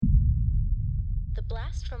The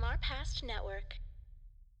Blast from Our Past Network.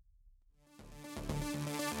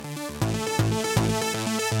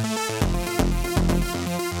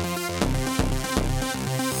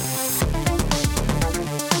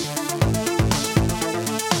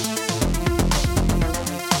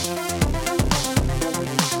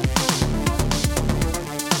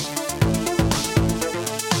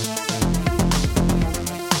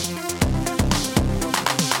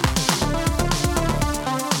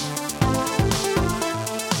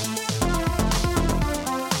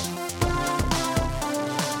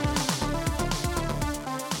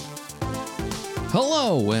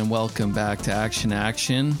 Hello and welcome back to Action,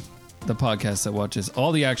 the podcast that watches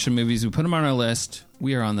all the action movies. We put them on our list.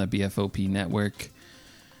 We are on the BFOP network.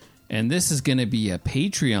 And this is going to be a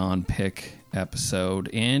Patreon pick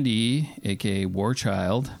episode. Andy, a.k.a.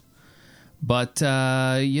 Warchild. But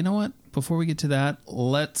you know what? Before we get to that,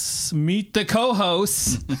 let's meet the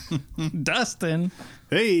co-hosts. Dustin.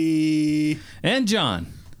 Hey. And John.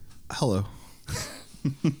 Hello.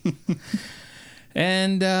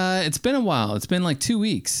 And it's been a while. It's been like 2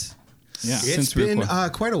 weeks. Yeah, it's been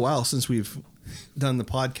quite a while since we've done the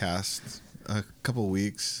podcast. A couple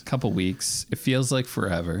weeks. It feels like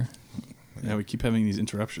forever. Yeah, we keep having these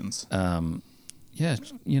interruptions. Yeah,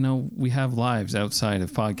 you know, we have lives outside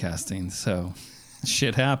of podcasting, so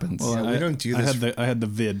shit happens. Well, we don't do this. I had the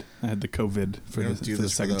COVID for the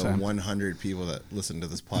second time. 100 people that listen to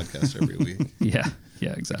this podcast every week. Yeah,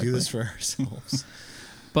 exactly. We do this for ourselves.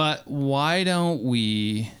 But why don't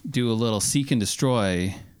we do a little seek and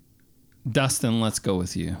destroy? Dustin, let's go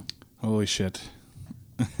with you. Holy shit.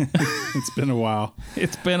 It's been a while.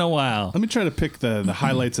 Let me try to pick the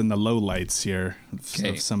highlights and the lowlights here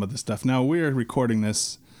of some of the stuff. Now, we're recording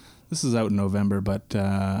this. This is out in November, but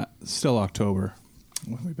still October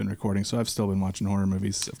when we've been recording. So I've still been watching horror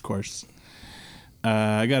movies, of course.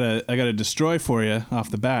 I got a destroy for you off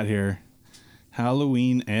the bat here.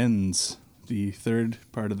 Halloween Ends. The third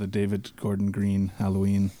part of the David Gordon Green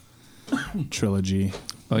Halloween trilogy.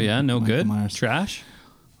 Oh yeah, no Michael good. Myers. Trash.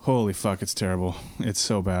 Holy fuck, it's terrible. It's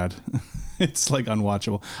so bad. It's like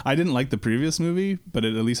unwatchable. I didn't like the previous movie, but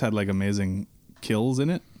it at least had like amazing kills in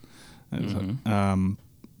it.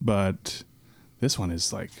 But this one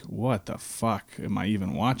is like, what the fuck am I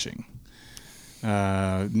even watching?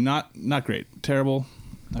 Not great. Terrible.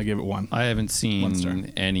 I give it 1. I haven't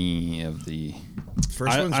seen any of the.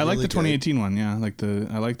 First one's I like really the 2018 one. Yeah, I like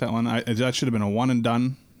that one. That should have been a one and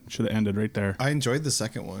done. Should have ended right there. I enjoyed the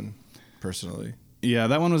second one, personally. Yeah,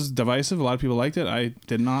 that one was divisive. A lot of people liked it. I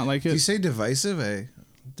did not like it. Do you say divisive?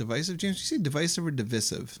 Divisive, James? Do you say divisive or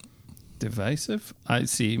divisive? Divisive? I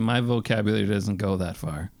see. My vocabulary doesn't go that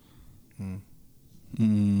far.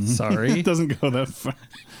 Sorry. It doesn't go that far.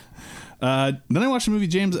 Then I watched a movie,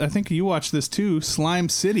 James. I think you watched this too, Slime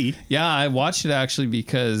City. Yeah, I watched it actually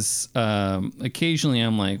because occasionally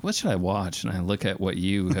I'm like, what should I watch? And I look at what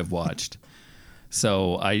you have watched.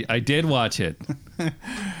 So I did watch it.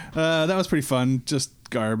 That was pretty fun. Just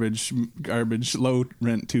garbage, low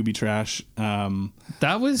rent Tubi trash.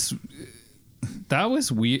 That was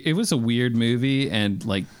weird. It was a weird movie and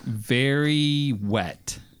like very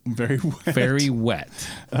wet. Very wet.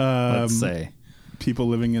 Let's say. People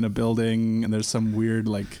living in a building, and there's some weird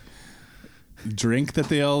like drink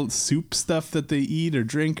that soup stuff that they eat or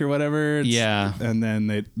drink or whatever. And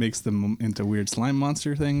then it makes them into weird slime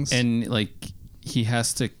monster things. And like he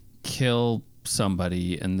has to kill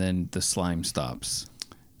somebody, and then the slime stops.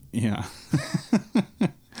 Yeah.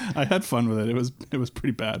 I had fun with it. It was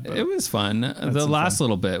pretty bad. But it was fun. The last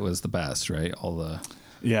little bit was the best, right?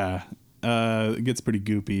 Yeah. It gets pretty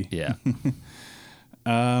goopy. Yeah.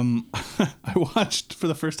 I watched for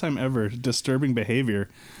the first time ever Disturbing Behavior.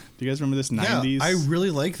 Do you guys remember this 90s? Yeah, I really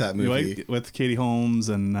like that movie. With Katie Holmes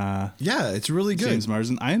and yeah, it's really good. James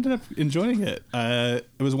Marsden. I ended up enjoying it. It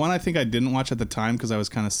was one I think I didn't watch at the time because I was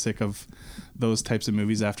kind of sick of those types of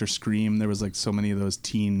movies after Scream. There was like so many of those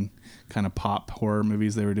teen kind of pop horror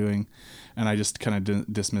movies they were doing, and I just kind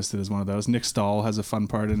of dismissed it as one of those. Nick Stahl has a fun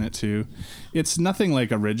part in it too. It's nothing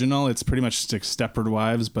like original. It's pretty much like Stepford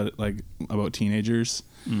Wives, but like about teenagers.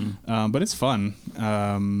 But it's fun.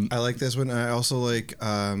 I like this one. I also like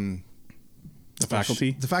The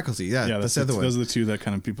Faculty. The Faculty, yeah. That's the other one. Those are the two that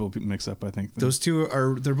kind of people mix up, I think. Those two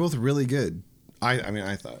they're both really good.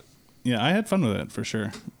 I thought. Yeah, I had fun with it for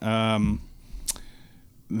sure.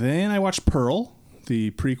 Then I watched Pearl,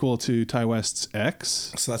 the prequel to Ty West's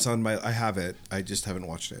X. So that's on I have it. I just haven't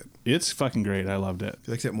watched it. It's fucking great. I loved it.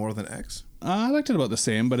 You liked it more than X? I liked it about the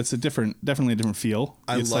same, but it's definitely a different feel.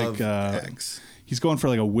 It's love like, X. He's going for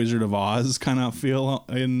like a Wizard of Oz kind of feel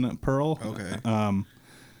in Pearl. Okay.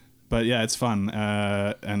 But yeah, it's fun.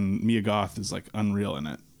 And Mia Goth is like unreal in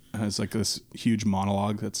it. It's like this huge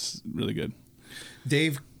monologue that's really good.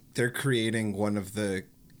 They're creating one of the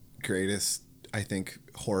greatest, I think,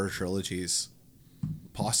 horror trilogies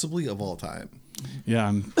possibly of all time. Yeah,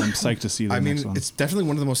 I'm psyched to see the next one. It's definitely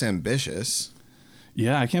one of the most ambitious.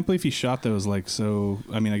 Yeah, I can't believe he shot those like so.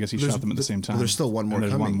 I mean, I guess he shot them at the same time. There's still one more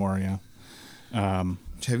There's coming. one more, yeah.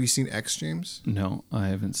 Have you seen X, James? No, I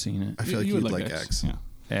haven't seen it. I feel like you you'd would like X. Yeah,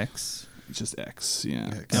 X. just X. Yeah,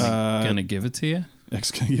 X. Gonna give it to you.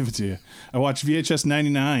 X gonna give it to you. I watched VHS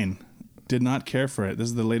 99. Did not care for it. This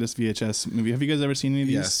is the latest VHS movie. Have you guys ever seen any of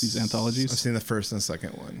these anthologies? I've seen the first and the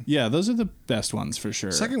second one. Yeah, those are the best ones for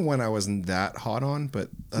sure. Second one I wasn't that hot on, but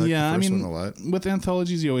I like the first one a lot. With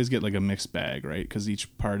anthologies, you always get like a mixed bag, right? Because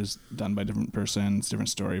each part is done by a different person, it's a different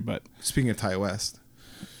story. But Speaking of Ty West,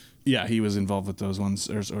 yeah, he was involved with those ones,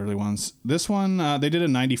 those early ones. This one, they did a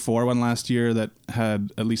 94 one last year that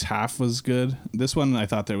had at least half was good. This one, I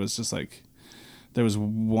thought there was just like, there was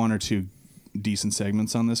one or two decent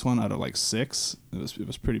segments on this one out of like 6. It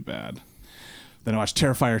was pretty bad. Then I watched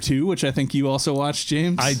Terrifier 2, which I think you also watched,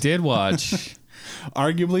 James. I did watch.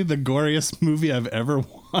 Arguably the goriest movie I've ever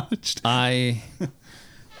watched.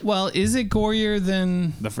 Well, is it gorier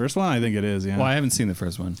than? The first one, I think it is. Yeah. Well, I haven't seen the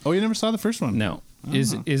first one. Oh, you never saw the first one? No.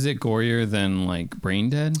 Is it gorier than like Brain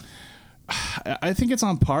Dead? I think it's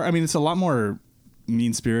on par. I mean, it's a lot more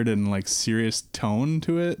mean-spirited and like serious tone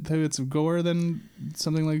to it. That it's gore than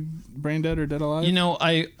something like Brain Dead or Dead Alive. You know,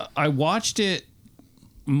 I watched it.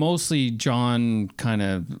 Mostly, John kind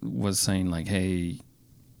of was saying like, "Hey,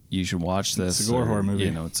 you should watch this." It's a gore horror movie.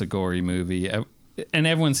 You know, it's a gory movie, and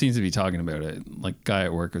everyone seems to be talking about it. Like, guy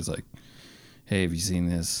at work was like, "Hey, have you seen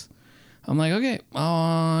this?" I'm like, "Okay,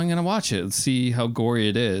 I'm gonna watch it. Let's see how gory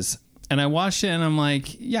it is." And I watched it, and I'm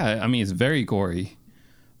like, "Yeah, I mean, it's very gory,"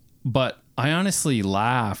 but I honestly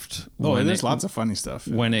laughed. Oh, there's lots of funny stuff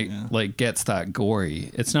when it like gets that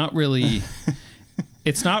gory. It's not really.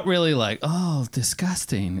 It's not really like, oh,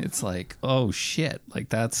 disgusting. It's like, oh shit. Like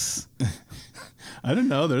that's. I don't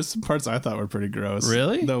know. There's some parts I thought were pretty gross.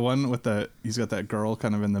 Really? The one with he's got that girl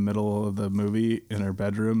kind of in the middle of the movie in her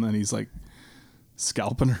bedroom, and he's like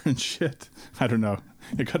scalping her and shit. I don't know.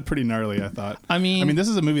 It got pretty gnarly, I thought. I mean, this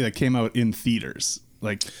is a movie that came out in theaters.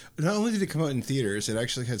 Like, not only did it come out in theaters, it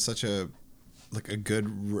actually had such a good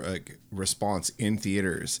response in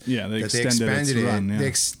theaters. Yeah, they extended its run. Yeah. They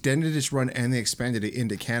extended its run and they expanded it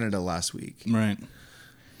into Canada last week. Right.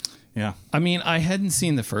 Yeah. I mean, I hadn't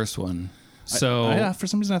seen the first one, so yeah. For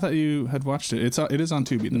some reason, I thought you had watched it. It is on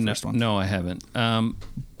Tubi. The first one. No, I haven't.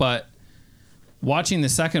 But watching the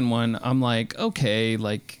second one, I'm like, okay,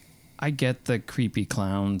 like I get the creepy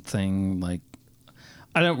clown thing. Like,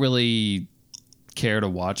 I don't really care to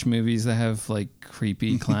watch movies that have like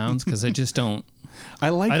creepy clowns because I just don't. I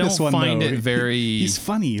this one. Find though. it very. He's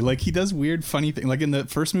funny. Like he does weird, funny things. Like in the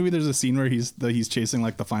first movie, there's a scene where he's chasing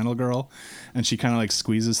like the final girl, and she kind of like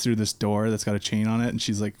squeezes through this door that's got a chain on it, and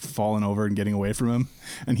she's like falling over and getting away from him,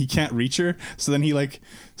 and he can't reach her. So then he like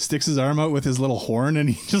sticks his arm out with his little horn, and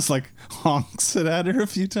he just like honks it at her a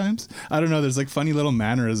few times. I don't know. There's like funny little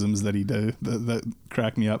mannerisms that he does that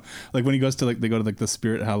crack me up. Like when he goes to they go to like the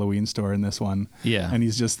Spirit Halloween store in this one, yeah, and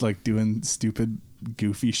he's just like doing stupid,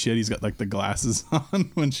 goofy shit. He's got like the glasses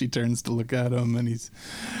on when she turns to look at him, and he's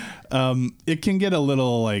it can get a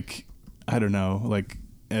little like, I don't know, like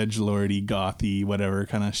edgelordy, gothy, whatever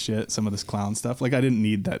kind of shit. Some of this clown stuff. Like I didn't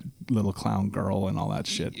need that little clown girl and all that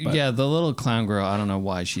shit. But yeah, the little clown girl, I don't know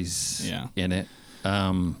why she's in it.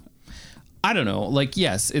 I don't know. Like,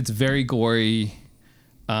 yes, it's very gory.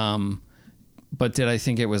 But did I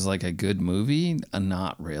think it was like a good movie?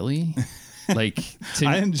 Not really. Like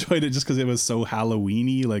I enjoyed it just because it was so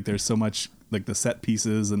Halloween-y. Like there's so much like the set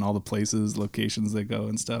pieces and all the places, locations they go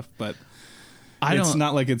and stuff. But it's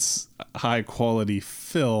not like it's high quality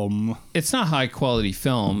film. It's not high quality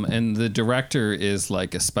film, and the director is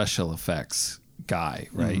like a special effects guy,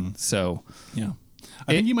 right? Mm-hmm. So yeah,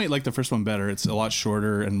 I think you might like the first one better. It's a lot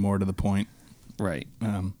shorter and more to the point, right?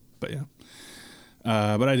 But yeah,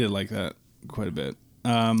 but I did like that quite a bit.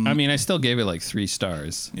 I mean, I still gave it like 3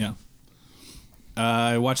 stars. Yeah.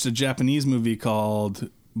 I watched a Japanese movie called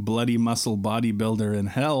Bloody Muscle Bodybuilder in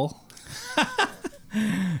Hell.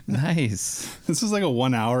 Nice. This is like a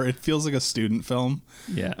 1 hour. It feels like a student film.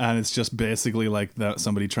 Yeah. And it's just basically like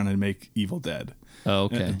somebody trying to make Evil Dead. Oh,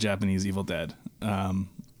 okay. Japanese Evil Dead. And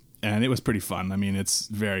it was pretty fun. I mean, it's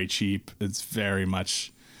very cheap. It's very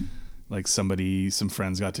much like some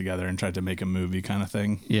friends got together and tried to make a movie kind of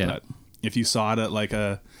thing. Yeah. But if you saw it at like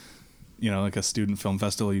a student film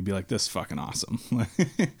festival, you'd be like, this is fucking awesome.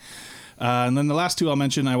 And then the last 2 I'll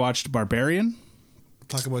mention, I watched Barbarian.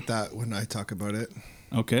 talk about that when I talk about it.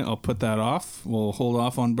 Okay, I'll put that off. We'll hold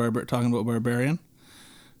off on talking about Barbarian.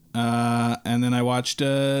 And then I watched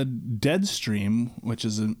Deadstream, which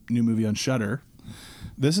is a new movie on Shudder.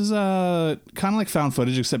 This is kind of like found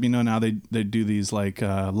footage, except now they do these like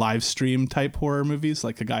live stream type horror movies.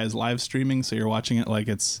 Like the guy is live streaming, so you're watching it like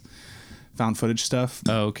it's found footage stuff.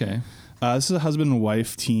 Oh, okay. This is a husband and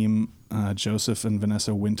wife team, Joseph and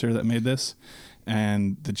Vanessa Winter, that made this.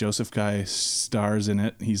 And the Joseph guy stars in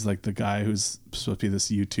it. He's like the guy who's supposed to be this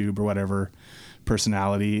YouTube or whatever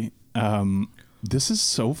personality. This is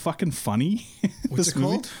so fucking funny. What's it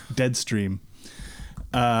called? Deadstream.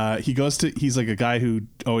 He's like a guy who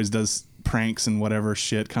always does pranks and whatever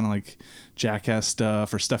shit, kind of like jackass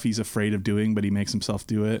stuff or stuff he's afraid of doing, but he makes himself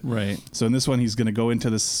do it. Right. So in this one, he's going to go into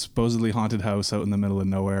this supposedly haunted house out in the middle of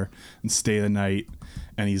nowhere and stay the night.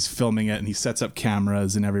 And he's filming it, and he sets up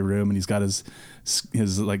cameras in every room, and he's got his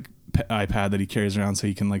like iPad that he carries around so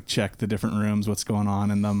he can like check the different rooms, what's going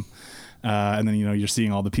on in them. And then you're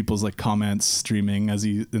seeing all the people's like comments streaming as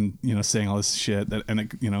he and saying all this shit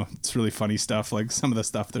it's really funny stuff, like some of the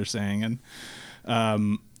stuff they're saying,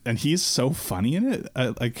 and he's so funny in it.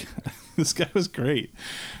 Like this guy was great.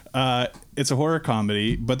 It's a horror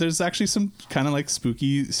comedy, but there's actually some kind of like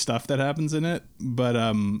spooky stuff that happens in it,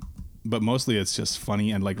 but mostly it's just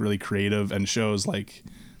funny and like really creative and shows like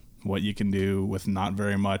what you can do with not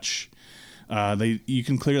very much. You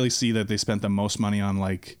can clearly see that they spent the most money on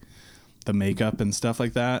like the makeup and stuff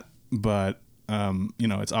like that, but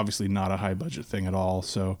it's obviously not a high budget thing at all.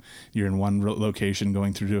 So you're in one location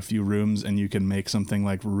going through to a few rooms, and you can make something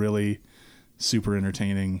like really super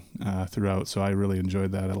entertaining throughout. So I really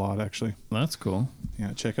enjoyed that a lot, actually. That's cool.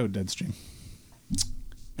 Yeah, check out Deadstream.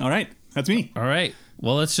 All right, that's me. All right.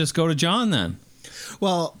 Well, let's just go to John then.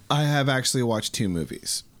 Well, I have actually watched 2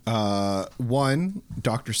 movies. One,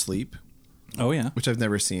 Dr. Sleep, Oh yeah, which I've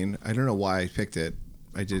never seen. I don't know why I picked it.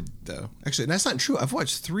 I did, though. Actually, that's not true. I've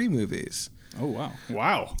watched 3 movies. oh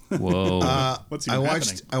wow. Whoa. What's even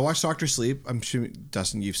happening? I watched Dr. Sleep. I'm sure,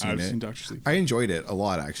 Dustin, you've seen it. I've seen Dr. Sleep. I enjoyed it a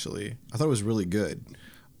lot, actually. I thought it was really good.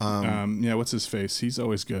 Yeah, what's his face? He's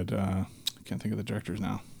always good. I can't think of the directors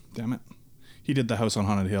now. Damn it. He did The House on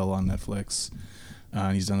Haunted Hill on Netflix.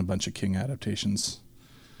 And he's done a bunch of King adaptations.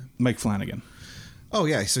 Mike Flanagan. Oh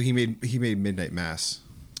yeah, so he made Midnight Mass.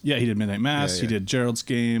 Yeah, he did Midnight Mass. Yeah. He did Gerald's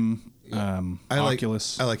Game.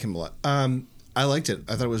 Oculus. I like him a lot. I liked it.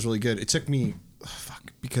 I thought it was really good. It took me,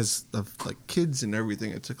 because of like kids and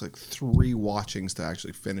everything. It took like 3 watchings to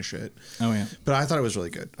actually finish it. Oh yeah. But I thought it was really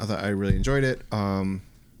good. I really enjoyed it.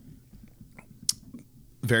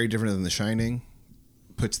 Very different than The Shining.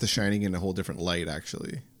 Puts The Shining in a whole different light,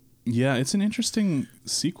 actually. Yeah, it's an interesting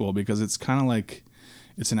sequel because it's kind of like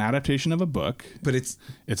it's an adaptation of a book, But it's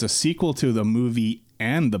it's a sequel to the movie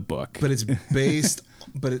and the book. but it's based.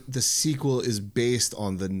 The sequel is based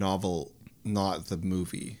on the novel, not the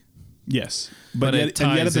movie. Yes, But it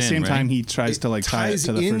and yet at ties the in, same right? time he tries to like tie it ties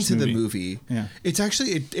to the first into movie. the movie. Yeah. It's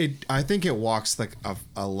actually it. I think it walks like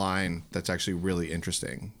a line that's actually really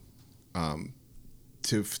interesting.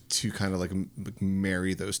 To kind of like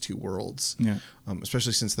marry those 2 worlds. Yeah.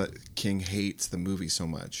 Especially since that King hates the movie so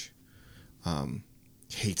much.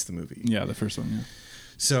 Hates the movie. Yeah, the first one. Yeah.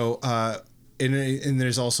 So, and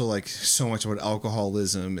there's also like so much about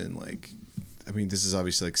alcoholism and like, I mean, this is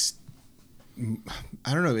obviously like,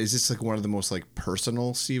 I don't know. Is this like one of the most like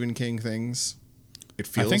personal Stephen King things? It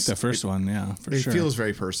feels. I think the first one. Yeah, for sure. It feels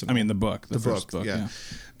very personal. I mean, the book. The first book. Yeah. Yeah.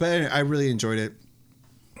 But anyway, I really enjoyed it.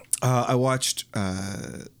 I watched.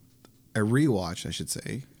 I rewatched, I should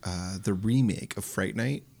say, the remake of Fright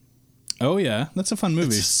Night. Oh yeah, that's a fun movie.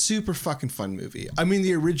 It's a super fucking fun movie. I mean,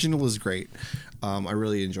 the original is great. I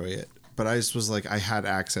really enjoy it. But I just was like, I had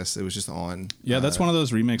access. It was just on. Yeah, that's one of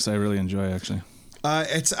those remakes I really enjoy, actually.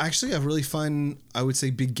 It's actually a really fun, I would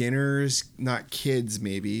say, beginners, not kids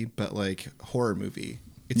maybe, but like horror movie.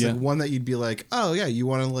 It's like one that you'd be like, oh yeah, you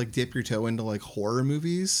want to like dip your toe into like horror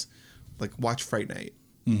movies, like watch Fright Night.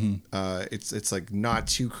 Mm-hmm. It's like not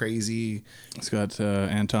too crazy. It's got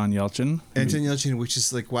Anton Yelchin. Anton Yelchin, which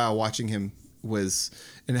is like, wow, watching him was,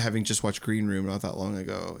 and having just watched Green Room not that long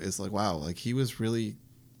ago, is like, wow, like he was really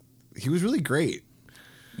great.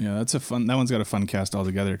 Yeah, that's that one's got a fun cast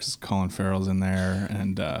altogether because Colin Farrell's in there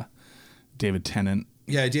and David Tennant.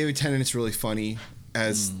 Yeah, David Tennant's really funny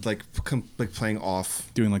as like playing off,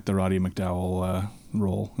 doing like the Roddy McDowell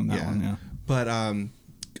role in that one. Yeah, but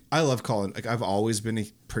I love Colin. Like I've always been a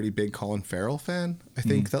pretty big Colin Farrell fan. I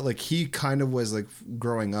think that like he kind of was like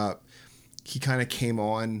growing up, he kind of came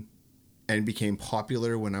on and became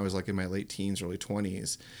popular when I was like in my late teens, early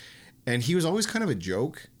 20s, and he was always kind of a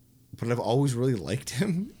joke. but I've always really liked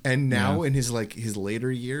him. And now in his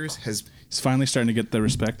later years he's finally starting to get the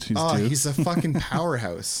respect he's due. He's a fucking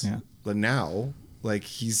powerhouse. Yeah. But now, like,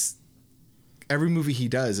 every movie he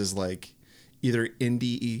does is like either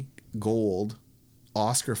indie gold,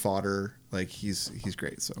 Oscar fodder. Like, he's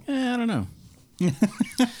great. So I don't know.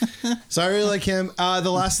 So I really like him. The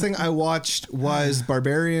last thing I watched was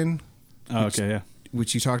Barbarian. Okay, yeah.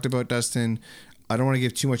 Which you talked about, Dustin. I don't want to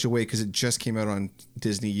give too much away because it just came out on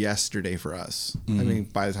Disney yesterday for us. I mean,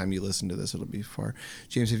 by the time you listen to this, it'll be far.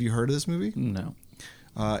 James, have you heard of this movie? No.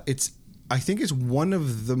 I think it's one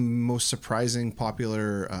of the most surprising,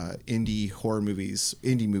 popular indie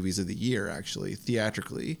movies of the year. Actually,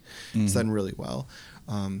 theatrically, it's done really well.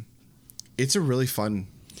 It's a really fun.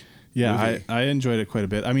 Yeah, movie. I enjoyed it quite a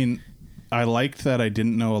bit. I mean, I liked that I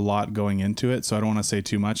didn't know a lot going into it, so I don't want to say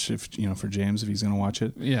too much for James if he's going to watch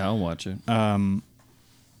it. Yeah, I'll watch it.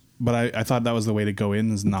 But I thought that was the way to go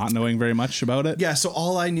in, is not knowing very much about it. Yeah, so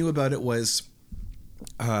all I knew about it was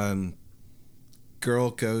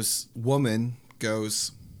woman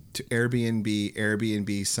goes to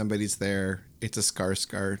Airbnb, somebody's there, it's a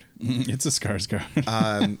Skarsgård. It's a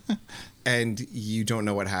Skarsgård. And you don't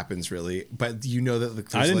know what happens really, but you know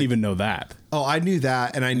that I didn't even know that. Oh, I knew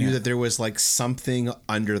that, and I knew that there was like something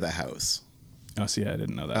under the house. Oh, see, I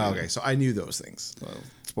didn't know that. Okay, so I knew those things. Well,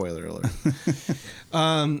 spoiler alert.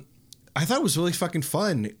 I thought it was really fucking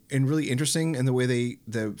fun and really interesting, and the way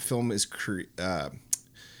the film is the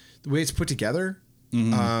way it's put together.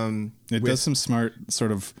 It does some smart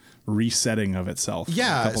sort of resetting of itself.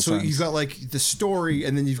 Yeah, so times. you've got like the story,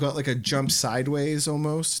 and then you've got like a jump sideways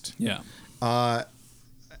almost. Yeah. And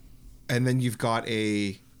then you've got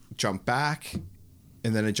a jump back,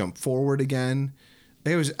 and then a jump forward again.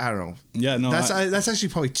 It was, I don't know. Yeah, no, that's actually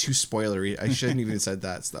probably too spoilery. I shouldn't even said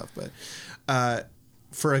that stuff, but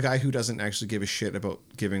for a guy who doesn't actually give a shit about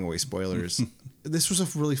giving away spoilers, this was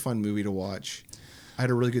a really fun movie to watch. I had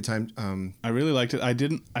a really good time. I really liked it. I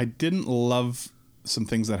didn't love some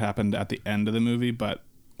things that happened at the end of the movie, but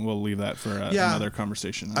we'll leave that for another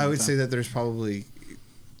conversation. I would say that there's probably,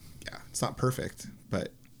 it's not perfect, but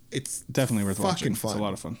it's definitely worth fucking watching. fun. It's a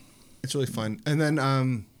lot of fun. It's really fun. And then,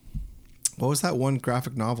 what was that one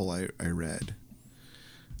graphic novel I read?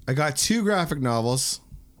 I got 2 graphic novels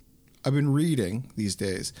I've been reading these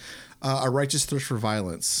days. A Righteous Thirst for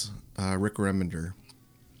Violence, Rick Remender.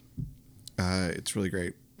 It's really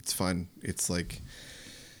great. It's fun. It's like,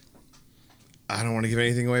 I don't want to give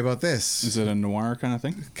anything away about this. Is it a noir kind of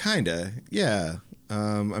thing? Kinda, yeah.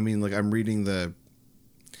 I mean, like, I'm reading the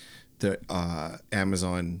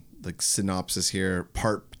Amazon like synopsis here.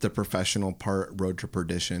 Part The Professional, part Road to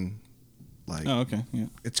Perdition. Like, oh, okay, yeah.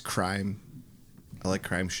 It's crime. I like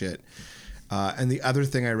crime shit. And the other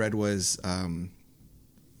thing I read was The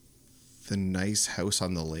Nice House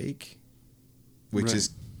on the Lake, which is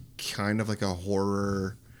kind of like a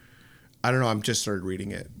horror. I don't know. I'm just started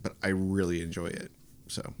reading it, but I really enjoy it.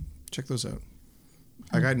 So check those out.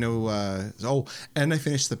 I got no. And I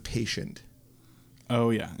finished The Patient. Oh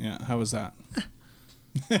yeah. How was that?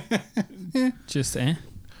 Just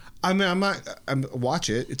I mean, I'm watch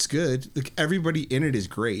it. It's good. Like, everybody in it is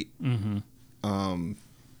great.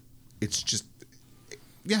 It's just,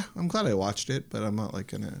 I'm glad I watched it, but I'm not like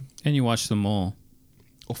gonna. And you watched The Mole.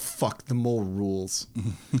 Oh fuck, The Mole rules.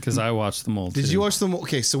 Because I watched The Mole. Did too. you watch The Mole?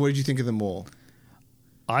 Okay, so what did you think of The Mole?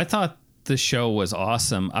 I thought the show was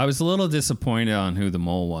awesome. I was a little disappointed on who the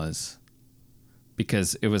mole was,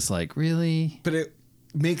 because it was like, really? But it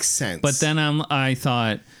makes sense. But then I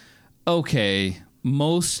thought, okay,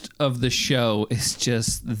 most of the show is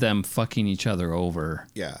just them fucking each other over.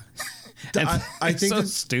 Yeah. I think it's so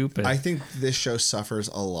stupid. I think this show suffers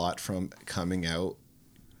a lot from coming out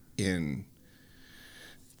in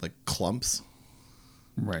like clumps.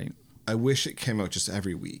 Right. I wish it came out just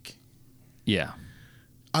every week. Yeah.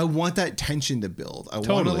 I want that tension to build. I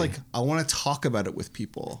want to talk about it with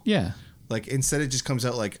people. Yeah. Like, instead it just comes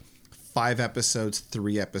out like 5 episodes,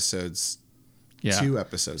 3 episodes, 2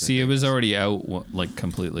 episodes. See, it was already out like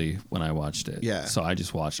completely when I watched it. Yeah. So I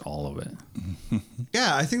just watched all of it.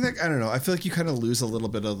 Yeah, I think that, I don't know. I feel like you kind of lose a little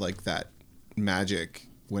bit of like that magic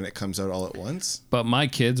when it comes out all at once. But my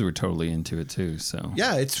kids were totally into it too. So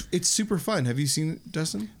yeah, it's super fun. Have you seen it,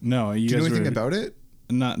 Dustin? No. Do you know anything about it?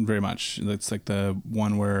 Not very much. It's like the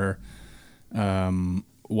one where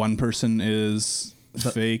one person is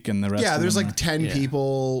fake and the rest. Yeah, of there's them like 10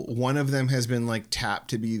 people. One of them has been like tapped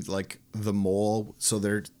to be like the mole, so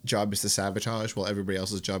their job is to sabotage, while everybody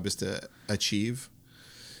else's job is to achieve.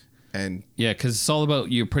 And yeah, because it's all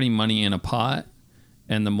about you putting money in a pot,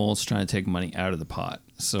 and the mole's trying to take money out of the pot.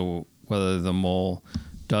 So whether the mole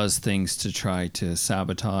does things to try to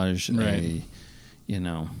sabotage Right.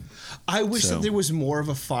 I wish So- that there was more of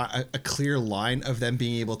a clear line of them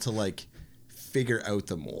being able to like figure out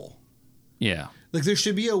the mole. Yeah. Like there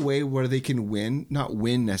should be a way where they can not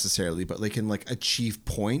win necessarily, but they can like achieve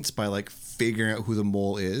points by like figuring out who the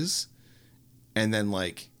mole is, and then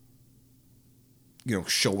like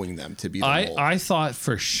showing them to be the mole. I thought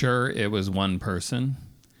for sure it was one person,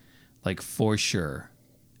 like for sure,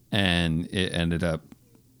 and it ended up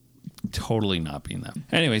totally not being that.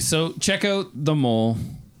 Anyway, so check out The Mole.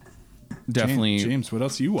 Definitely James, what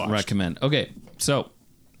else you watched? recommend. Okay, so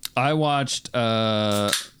I watched.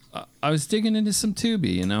 I was digging into some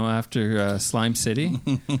Tubi, after Slime City.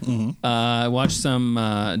 I watched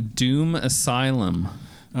some Doom Asylum.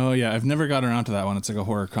 Oh yeah, I've never got around to that one. It's like a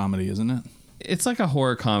horror comedy, isn't it? It's like a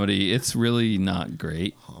horror comedy. It's really not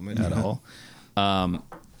great at all.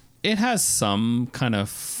 It has some kind of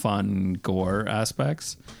fun gore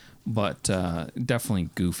aspects, but definitely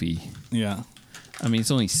goofy. Yeah. I mean,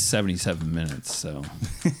 it's only 77 minutes, so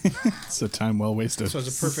It's a time well wasted. So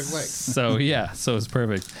it's a perfect length. so it's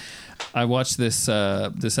perfect. I watched this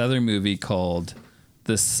other movie called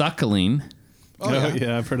The Suckling. Oh,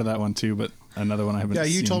 yeah. I've heard of that one too, but another one I haven't Yeah,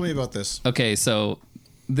 you seen. told me about this. Okay, so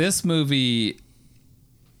this movie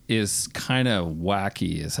is kind of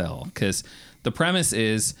wacky as hell because the premise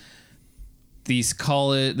is this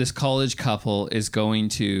college couple is going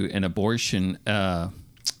to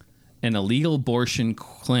an illegal abortion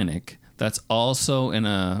clinic that's also in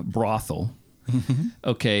a brothel.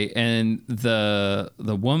 Okay, and the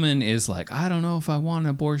woman is like, I don't know if I want an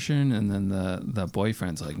abortion, and then the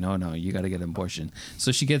boyfriend's like, no, you got to get an abortion.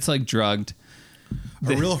 So she gets like drugged.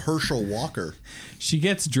 A real Herschel Walker. She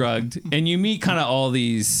gets drugged, and you meet kind of all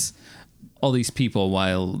these people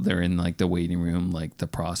while they're in like the waiting room, like the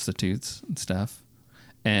prostitutes and stuff.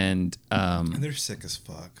 And And they're sick as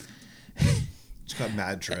fuck. She's got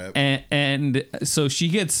mad drip. and so she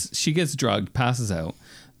gets drugged, passes out.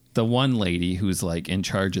 The one lady who's like in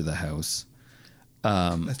charge of the house,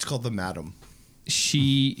 That's called the Madam.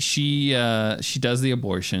 she does the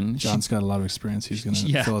abortion. John's got a lot of experience. He's going to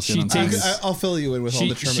Yeah, fill us she in on takes- things. I'll fill you in with all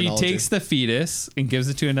the She terminology. takes the fetus and gives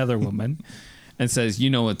it to another woman and says, you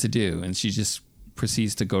know what to do. And she just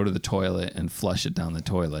proceeds to go to the toilet and flush it down the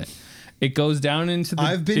toilet. It goes down into the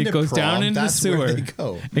I've been it to goes prom. down into That's the where sewer. they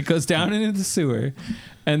go. It goes down into the sewer,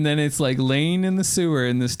 and then it's like laying in the sewer,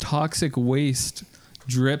 and this toxic waste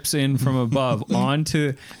drips in from above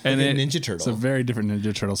onto and Like a it Ninja It's Turtle. a very different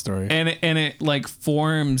Ninja Turtle story. and it like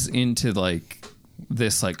forms into like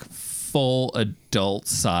this like full adult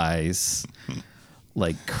size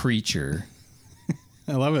like creature.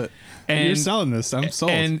 I love it. And- You're selling this. I'm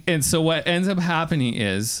sold. And so what ends up happening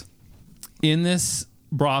is in this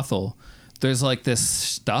brothel, there's like this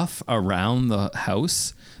stuff around the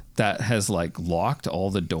house that has like locked all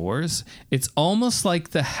the doors. It's almost like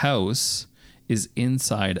the house is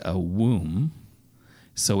inside a womb.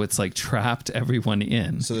 So it's like trapped everyone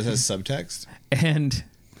in. So this has subtext. And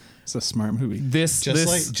It's a smart movie. this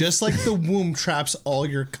Just like the womb traps all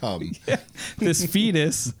your cum. this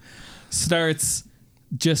fetus starts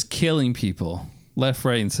just killing people left,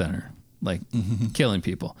 right, and center, like killing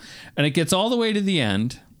people, and it gets all the way to the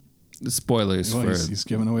end. Spoilers Well, for he's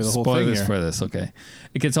giving away the whole thing spoilers here. for this. Okay,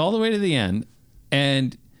 it gets all the way to the end,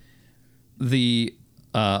 and the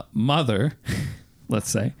mother, let's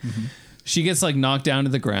say, she gets like knocked down to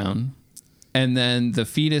the ground, and then the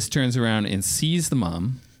fetus turns around and sees the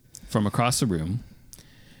mom from across the room,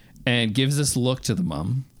 and gives this look to the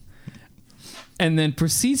mom, and then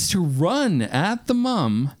proceeds to run at the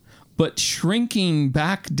mom, but shrinking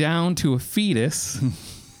back down to a fetus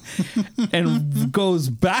and goes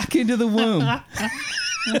back into the womb,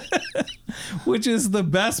 which is the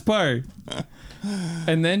best part.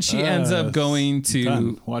 And then she ends up going to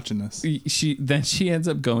Done watching this. she ends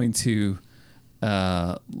up going to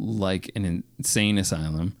like an insane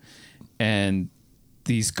asylum, and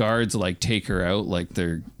these guards like take her out, like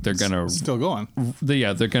they're gonna Still going.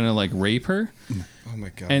 they're gonna like rape her. Oh my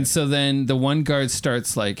god. And so then the one guard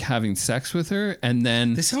starts like having sex with her, and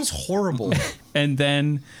then this sounds horrible. and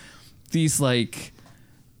then these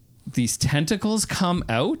tentacles come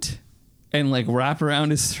out and like wrap around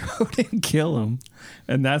his throat and kill him,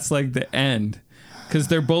 and that's like the end. Because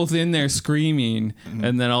they're both in there screaming,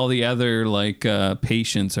 and then all the other like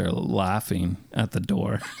patients are laughing at the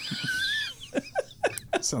door.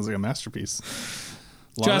 Sounds like a masterpiece.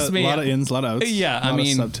 Trust me. A lot of ins, a lot of outs. Yeah, a lot I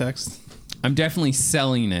mean- of subtext. I'm definitely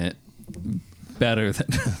selling it better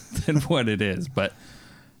than what it is, but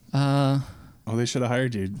Oh, they should have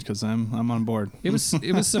hired you because I'm on board. it was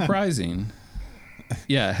surprising.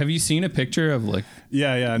 Yeah. Have you seen a picture of like?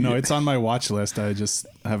 Yeah. No, it's on my watch list. I just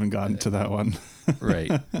haven't gotten to that one.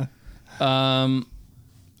 Right.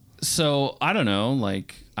 So I don't know.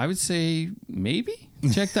 Like, I would say maybe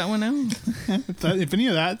check that one out. If any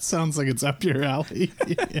of that sounds like it's up your alley.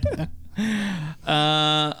 Yeah.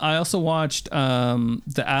 I also watched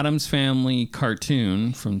the Addams Family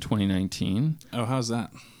cartoon from 2019. Oh, how's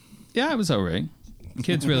that? Yeah, it was all right.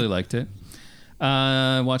 Kids really liked it.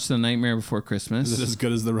 Watched The Nightmare Before Christmas. Is it as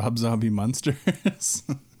good as the Rob Zombie Monsters?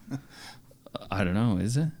 I don't know.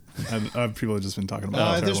 Is it? People have just been talking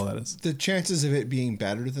about how terrible that is. The chances of it being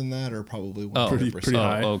better than that are probably 100%. Pretty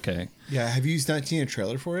high. Okay. Yeah, have you not seen a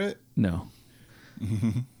trailer for it? No.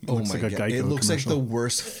 Oh Looks my like a god! Geico It looks like commercial. the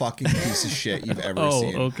worst fucking piece of shit you've ever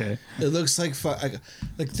seen. Oh, okay. It looks like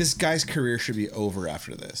this guy's career should be over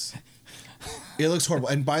after this. It looks horrible.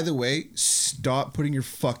 And by the way, stop putting your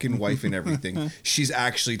fucking wife in everything. She's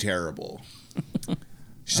actually terrible.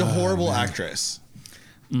 She's a horrible actress.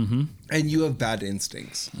 Mm-hmm. And you have bad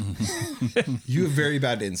instincts. You have very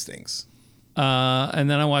bad instincts. And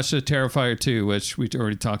then I watched The Terrifier 2, which we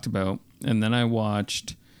already talked about. And then I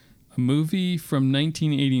watched a movie from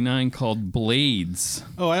 1989 called Blades.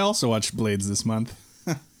 Oh, I also watched Blades this month.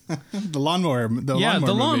 The lawnmower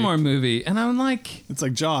movie. And I'm like... It's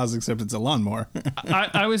like Jaws, except it's a lawnmower.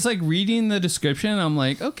 I was like reading the description. And I'm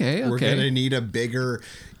like, okay. We're going to need a bigger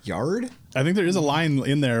yard? I think there is a line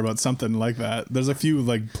in there about something like that. There's a few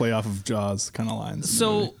like play off of Jaws kind of lines.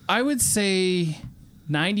 So I would say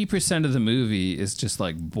 90% of the movie is just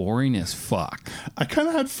like boring as fuck. I kind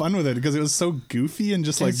of had fun with it because it was so goofy and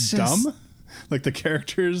just like dumb. Like the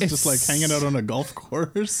characters just like hanging out on a golf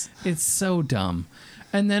course. It's so dumb.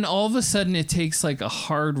 And then all of a sudden it takes like a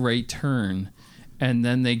hard right turn, and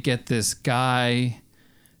then they get this guy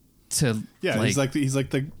to he's like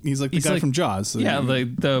the guy from Jaws. So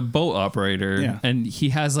the boat operator. Yeah. And he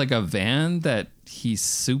has like a van that he's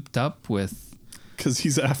souped up with because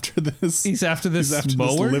he's after this. He's after this this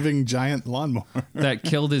living giant lawnmower that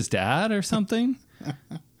killed his dad or something.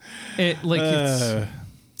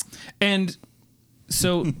 And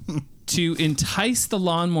so to entice the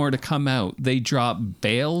lawnmower to come out, they drop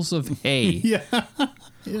bales of hay. Yeah.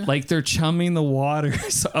 Like they're chumming the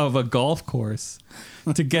waters of a golf course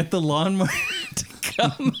to get the lawnmower to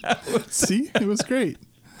come out. See, it was great.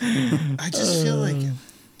 I just feel like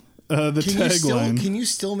the tagline. Can you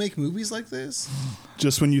still make movies like this?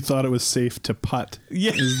 Just when you thought it was safe to putt.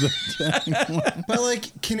 Yeah. Is the tagline. But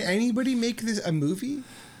like, can anybody make this a movie?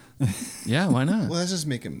 Yeah, why not? Well, let's just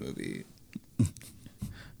make a movie.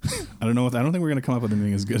 I don't know. I don't think we're gonna come up with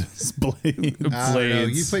anything as good as Blade. I don't know.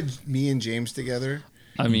 You put me and James together.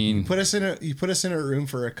 I mean, you put us in a room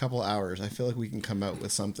for a couple hours. I feel like we can come out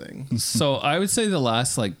with something. So I would say the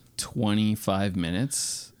last like 25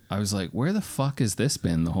 minutes, I was like, where the fuck has this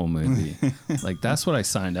been the whole movie? Like that's what I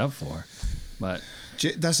signed up for. But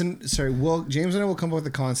James and I will come up with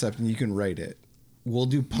the concept and you can write it. We'll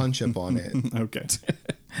do punch up on it. Okay.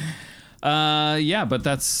 Yeah, but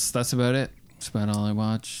that's about it. That's about all I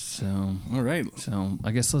watched. So All right. So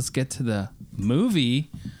I guess let's get to the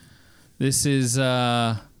movie. This is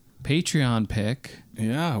a Patreon pick.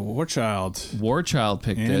 Yeah, Warchild. Warchild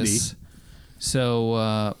picked Andy. this.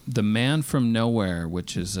 So The Man from Nowhere,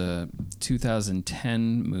 which is a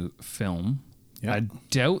 2010 film. Yeah. I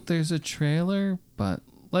doubt there's a trailer, but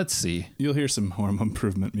let's see. You'll hear some Home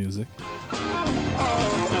Improvement music.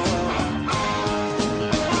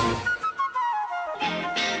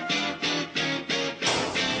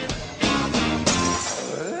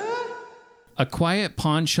 A quiet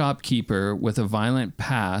pawn shop keeper with a violent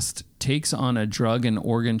past takes on a drug and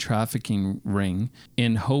organ trafficking ring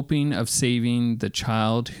in hoping of saving the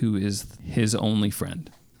child who is his only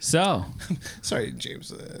friend. So, Sorry,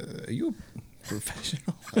 James. Are you a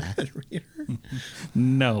professional ad reader?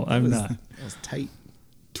 no, I'm not. That was tight.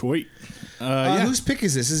 Tweet. Whose pick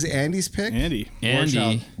is this? Is it Andy's pick? Andy.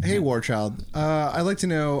 Andy. Hey, Warchild. I'd like to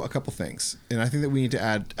know a couple things, and I think that we need to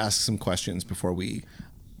ask some questions before we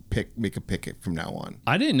make a pick from now on.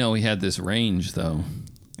 I didn't know he had this range, though.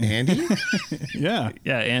 Andy? Yeah.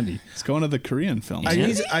 Yeah, Andy. It's going to the Korean film. I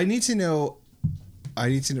need to know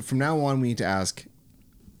from now on. We need to ask: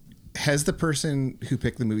 has the person who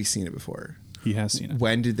picked the movie seen it before? He has seen it.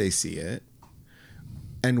 When did they see it?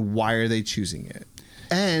 And why are they choosing it?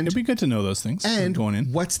 And It'd be good to know those things going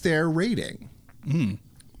in. what's their rating?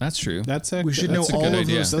 That's true. We should know all of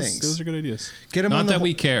those things. Those are good ideas. Get him Not on the that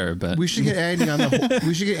we care, but We should get Andy on the.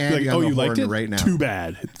 We should get Andy on the you liked horn it? right now. Too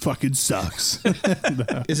bad. It fucking sucks.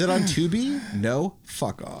 Is it on Tubi? No.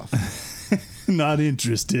 Fuck off. Not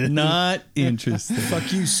interested. Not interested.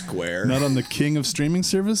 Fuck you, Square. Not on the king of streaming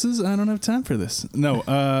services. I don't have time for this.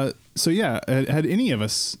 No. So yeah, had any of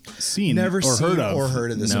us seen Never or seen heard of or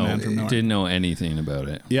heard of this No, Man from Nowhere. didn't know anything about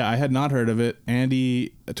it. Yeah, I had not heard of it.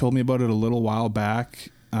 Andy told me about it a little while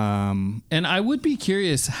back. And I would be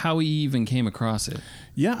curious how he even came across it.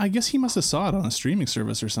 Yeah, I guess he must have saw it on a streaming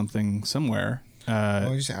service or something somewhere.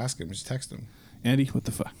 Well, just ask him. Just text him. Andy, what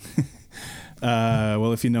the fuck?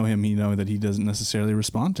 Well, if you know him, you know that he doesn't necessarily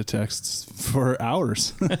respond to texts for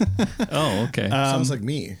hours. Oh, okay. Sounds like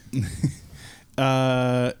me.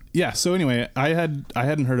 Yeah. So anyway, I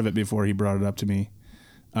hadn't heard of it before he brought it up to me.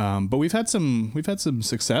 But we've had some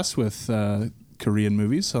success with Korean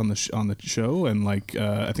movies on the show, and like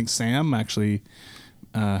I think Sam actually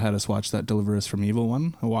had us watch that Deliver Us from Evil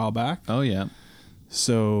one a while back. Oh, yeah.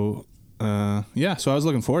 So yeah, so I was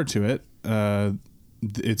looking forward to it.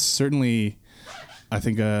 It's certainly, I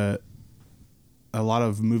think a lot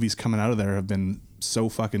of movies coming out of there have been so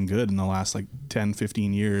fucking good in the last like 10,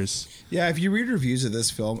 15 years. Yeah, if you read reviews of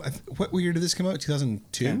this film, what year did this come out?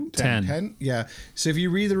 2002? 10. Yeah. So if you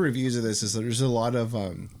read the reviews of this, there's a lot of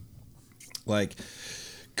like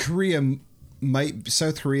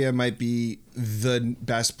South Korea might be the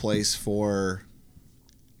best place for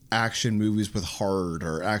action movies with heart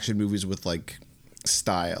or action movies with like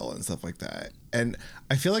style and stuff like that. And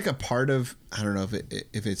I feel like a part of, I don't know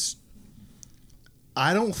if it's,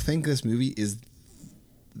 I don't think this movie is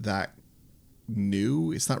that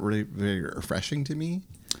new. It's not really very refreshing to me.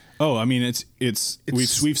 Oh, I mean, we've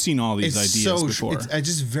seen all these ideas before. It's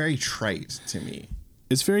just very trite to me.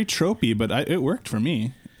 It's very tropey, but it worked for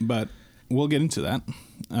me. But we'll get into that.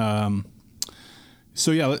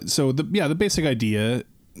 The basic idea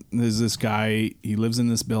is this guy. He lives in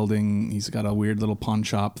this building. He's got a weird little pawn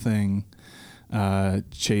shop thing.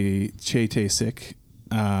 Chae Tae-sik,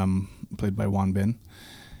 played by Won Bin,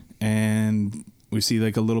 and we see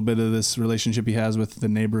like a little bit of this relationship he has with the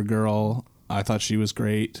neighbor girl. I thought she was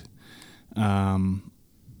great.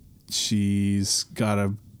 She's got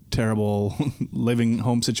a terrible living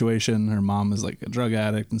home situation. Her mom is like a drug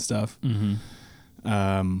addict and stuff. Mm-hmm.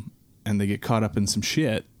 And they get caught up in some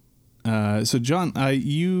shit. So John,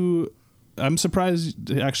 I'm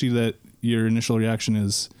surprised actually that your initial reaction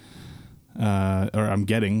is, or I'm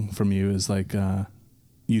getting from you is like,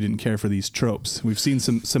 you didn't care for these tropes. We've seen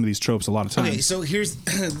some of these tropes a lot of times. Okay, so here's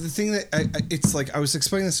the thing that it's like I was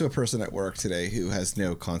explaining this to a person at work today who has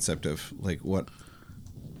no concept of like what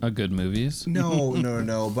A good movie is?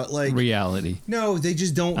 No, but like reality. No, they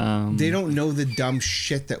just don't. They don't know the dumb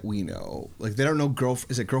shit that we know. Like they don't know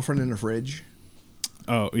Is it Girlfriend in a Fridge?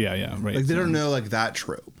 Oh yeah, right. Like they don't know like that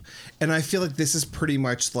trope. And I feel like this is pretty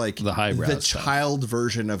much like the child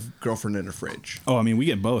version of Girlfriend in a Fridge. Oh, I mean, we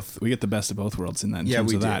get both. We get the best of both worlds in that. In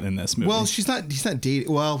terms of that in this movie. Well, he's not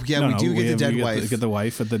dating. Well, yeah, we do get the dead wife. We get the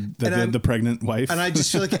wife, the pregnant wife. And I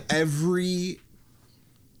just feel like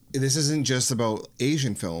this isn't just about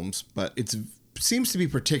Asian films, but it seems to be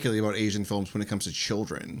particularly about Asian films when it comes to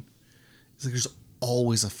children. It's like there's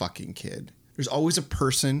always a fucking kid. There's always a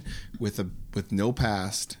person with no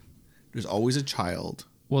past. There's always a child.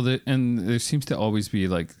 Well, there seems to always be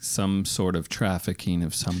like some sort of trafficking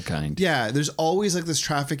of some kind. Yeah, there's always like this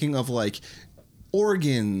trafficking of like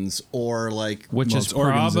organs or like... Which is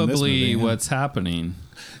probably what's happening.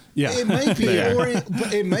 Yeah, it might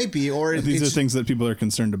be, or these are things that people are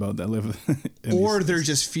concerned about that live. Or they're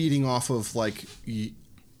just feeding off of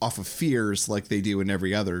fears like they do in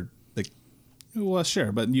every other. Like, well,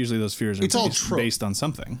 sure, but usually those fears are based on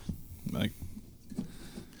something. Like,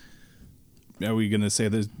 are we going to say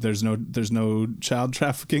there's no child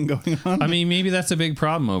trafficking going on? I mean, maybe that's a big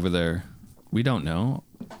problem over there. We don't know.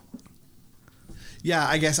 Yeah,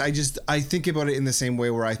 I guess I think about it in the same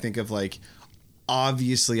way where I think of like,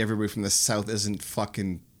 obviously everybody from the South isn't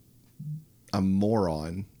fucking a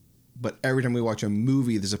moron, but every time we watch a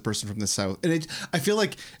movie, there's a person from the South. And I feel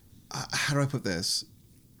like, how do I put this?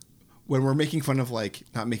 When we're making fun of like,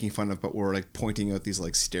 not making fun of, but we're like pointing out these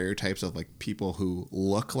like stereotypes of like people who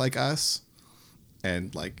look like us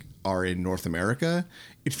and like are in North America,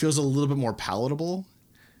 it feels a little bit more palatable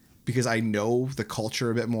because I know the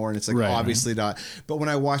culture a bit more, and it's like obviously not. But when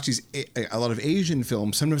I watch a lot of Asian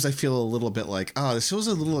films, sometimes I feel a little bit like, this feels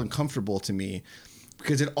a little uncomfortable to me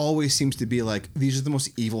because it always seems to be like these are the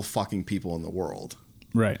most evil fucking people in the world,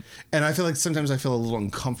 right? And I feel like sometimes I feel a little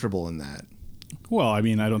uncomfortable in that. Well, I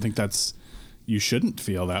mean, I don't think you shouldn't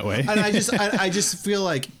feel that way. And I just feel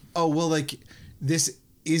like, like this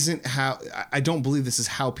isn't how. I don't believe this is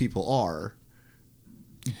how people are.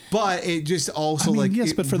 But it just also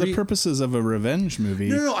yes, but for the purposes of a revenge movie.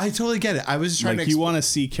 No, I totally get it. I was just trying to. You want to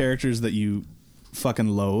see characters that you fucking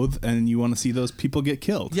loathe, and you want to see those people get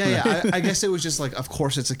killed. Yeah. I guess it was just like, of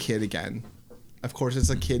course it's a kid again. Of course it's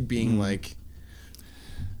a kid being like,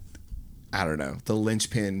 I don't know, the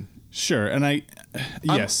linchpin. Sure, and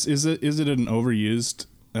yes, is it an overused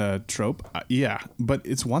trope? Yeah, but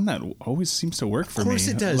it's one that always seems to work for me. Of course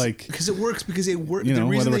it does. Like, because it works. Because it works. You know,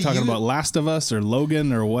 whether we're talking about Last of Us or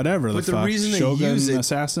Logan or whatever. But the reason they Shogun, use it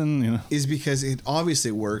Assassin, you know, is because it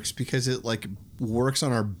obviously works. Because it like works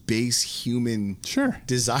on our base human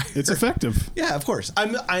desire. It's effective. Yeah, of course.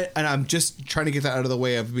 I'm just trying to get that out of the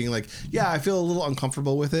way of being like, yeah, I feel a little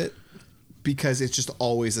uncomfortable with it because it's just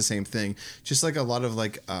always the same thing. Just like a lot of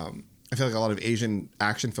like. I feel like a lot of Asian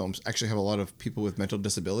action films actually have a lot of people with mental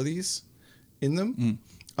disabilities in them,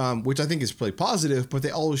 which I think is really positive, but they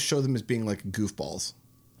always show them as being like goofballs.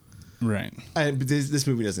 Right. But this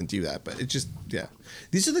movie doesn't do that, but it just, yeah.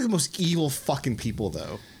 These are the most evil fucking people,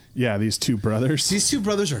 though. Yeah, these two brothers. These two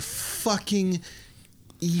brothers are fucking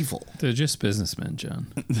evil. They're just businessmen, John.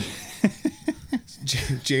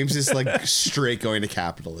 James is like straight going to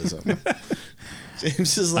capitalism.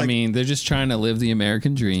 James is like, I mean, they're just trying to live the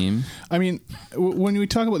American dream. I mean, when we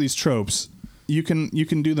talk about these tropes, you can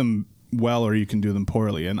do them well or you can do them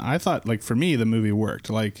poorly. And I thought, like, for me, the movie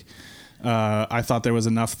worked. Like, I thought there was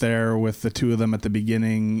enough there with the two of them at the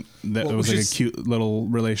beginning that it was like a cute little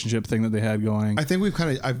relationship thing that they had going. I think we've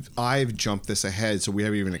kind of I've jumped this ahead, so we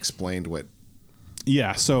haven't even explained what.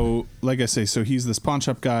 Yeah. So, like I say, so he's this pawn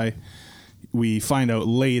shop guy. We find out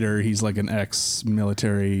later he's like an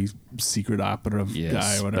ex-military secret operative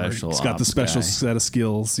guy or whatever. He's got the special set of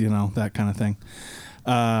skills, you know, that kind of thing.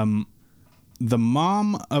 The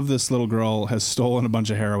mom of this little girl has stolen a bunch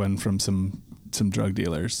of heroin from some drug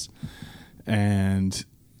dealers. And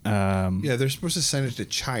yeah, they're supposed to send it to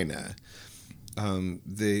China.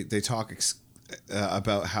 They talk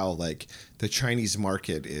about how like the Chinese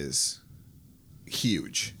market is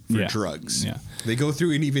huge for drugs. Yeah. They go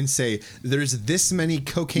through and even say there's this many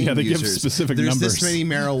cocaine they users. give specific there's numbers. this many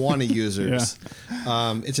marijuana users.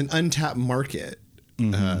 It's an untapped market.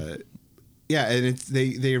 Mm-hmm. And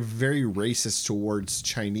they are very racist towards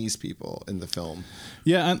Chinese people in the film.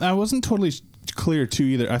 Yeah, and I wasn't totally clear too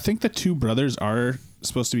either. I think the two brothers are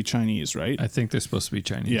supposed to be Chinese, right? I think they're supposed to be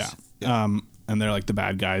Chinese. Yeah. And they're like the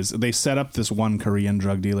bad guys. They set up this one Korean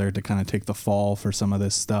drug dealer to kind of take the fall for some of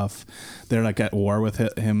this stuff. They're like at war with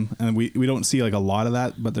him, and we don't see like a lot of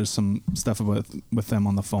that, but there's some stuff with them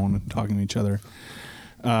on the phone and talking to each other.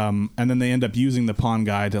 And then they end up using the pawn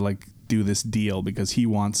guy to like do this deal because he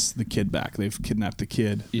wants the kid back. They've kidnapped the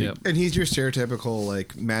kid. Yep. And he's your stereotypical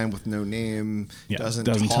like man with no name, doesn't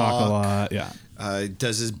talk a lot. Yeah.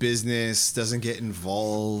 Does his business, doesn't get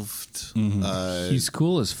involved. Mm-hmm. He's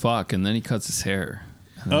cool as fuck, and then he cuts his hair.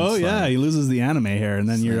 Oh yeah, he loses the anime hair, and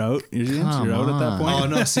then you're out. You're out at that point. Oh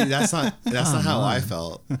no, see that's not how I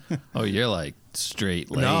felt. Oh, you're like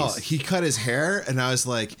straight laced. No, he cut his hair, and I was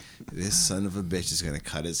like, this son of a bitch is gonna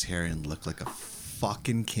cut his hair and look like a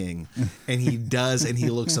fucking king, and he does, and he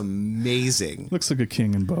looks amazing. Looks like a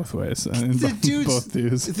king in both ways.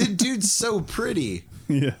 The dude's so pretty.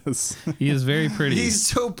 Yes, he is very pretty. He's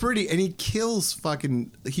so pretty, and he kills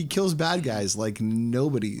bad guys like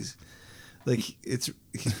nobody's. Like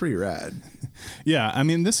he's pretty rad. Yeah, I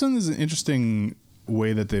mean, this one is an interesting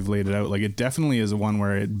way that they've laid it out. Like, it definitely is one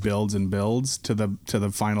where it builds and builds to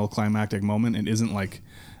the final climactic moment. It isn't like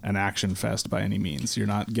an action fest by any means. You're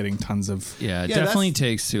not getting tons of it definitely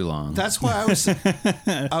takes too long. That's why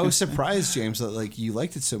I was surprised, James, that like you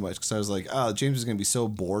liked it so much, because I was like, oh, James is gonna be so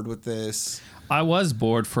bored with this. I was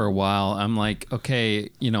bored for a while. I'm like, okay,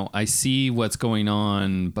 I see what's going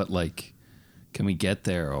on, but like, can we get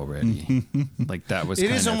there already? Like, that was. It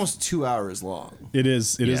is almost 2 hours long. It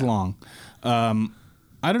is. It is long. I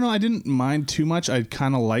don't know. I didn't mind too much. I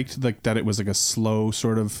kind of liked like that it was like a slow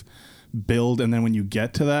sort of build, and then when you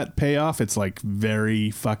get to that payoff, it's like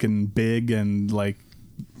very fucking big and like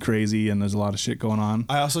crazy, and there's a lot of shit going on.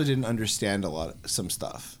 I also didn't understand some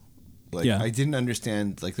stuff. Like, I didn't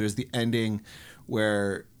understand, like, there's the ending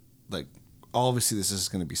where, like, obviously this is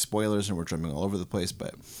going to be spoilers and we're jumping all over the place,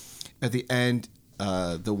 but at the end,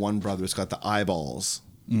 the one brother's got the eyeballs,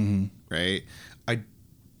 right?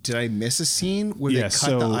 Did I miss a scene where they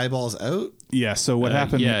cut the eyeballs out? Yeah, so what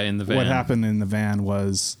happened? Yeah, in the van. What happened in the van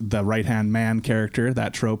was the right-hand man character.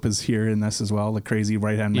 That trope is here in this as well. The crazy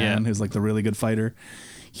right-hand man who's like the really good fighter.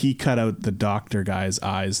 He cut out the doctor guy's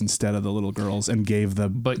eyes instead of the little girl's and gave the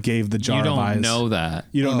jar of eyes. You don't know that.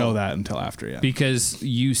 You don't know that until after, because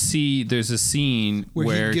you see there's a scene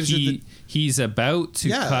where he's about to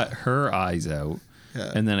cut her eyes out,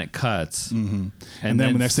 Yeah. and then it cuts. Mm-hmm. And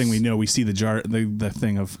then the next thing we know, we see the jar, the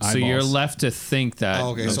thing of eyeballs. So you're left to think that. Oh,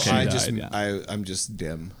 okay, so she died, I'm just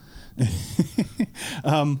dim.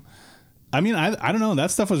 I mean, I don't know. That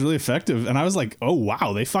stuff was really effective, and I was like, "Oh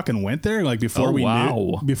wow, they fucking went there!" Like before Oh, we wow.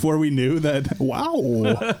 knew, before we knew that,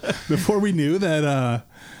 before we knew that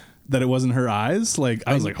that it wasn't her eyes. Like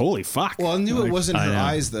I was like, "Holy fuck!" Well, I knew Like, it wasn't I her know.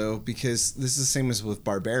 eyes though, because this is the same as with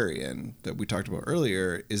Barbarian that we talked about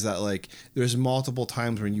earlier. Is that like there's multiple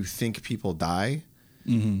times when you think people die,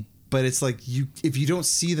 but it's like if you don't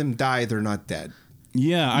see them die, they're not dead.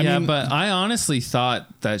 Yeah, I mean, but I honestly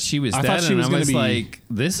thought that she was I dead, thought she and was I gonna was be- like,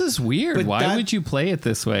 "This is weird. But Why that- would you play it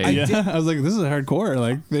this way?" yeah, I was like, "This is hardcore."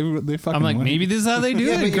 Like they fucking. I'm like, went. maybe this is how they do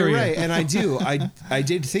Yeah, it but in you're Korea. right, and I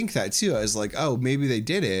did think that too. I was like, oh, maybe they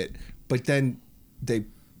did it, but then they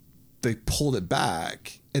pulled it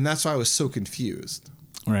back, and that's why I was so confused.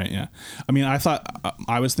 Right, yeah. I mean,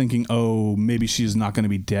 I was thinking, oh, maybe she's not going to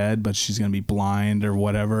be dead, but she's going to be blind or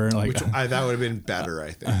whatever. Like, That would have been better,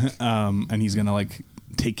 I think. and he's going to like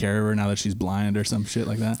take care of her now that she's blind or some shit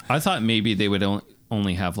like that. I thought maybe they would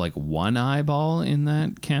only have like one eyeball in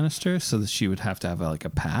that canister, so that she would have to have like a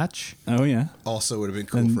patch. Oh yeah. Also, would have been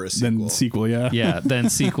cool Then, for a sequel. then sequel, yeah. Yeah, then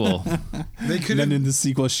sequel. They could Then have. in the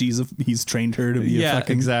sequel, he's trained her to be Yeah, a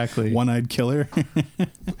fucking exactly. one-eyed killer.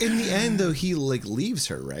 In the end, though, he like leaves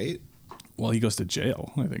her, right? Well, he goes to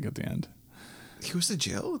jail, I think, at the end. He goes to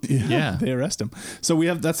jail. Yeah. They arrest him. So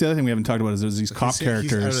that's the other thing we haven't talked about is there's these cop He's out of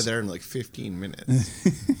characters. there in like 15 minutes.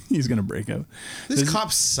 He's gonna break out. These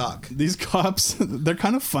cops suck. These cops, they're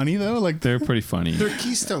kind of funny though. Like They're pretty funny. They're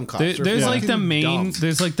Keystone cops. There's They're like the fucking main. dumb.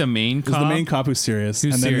 There's like the main there's cop. the main cop who's serious,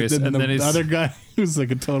 Who's and then, serious, then and the then it's- other guy who's like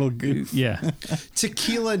a total goof. Yeah.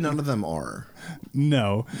 Tequila. None of them are.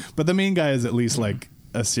 No, but the main guy is at least like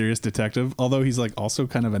a serious detective, although he's like also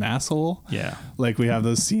kind of an asshole. Yeah. Like we have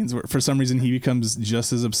those scenes where for some reason he becomes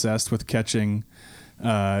just as obsessed with catching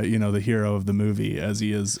the hero of the movie as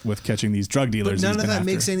he is with catching these drug But dealers. none he's of been that after.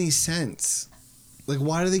 makes any sense. Like,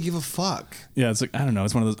 why do they give a fuck? Yeah, it's like I don't know.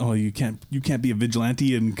 It's one of those. Oh, you can't be a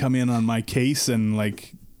vigilante and come in on my case and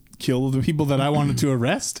like kill the people that I wanted to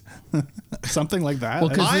arrest. Something like that. Well,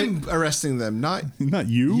 'cause I'm arresting them, not not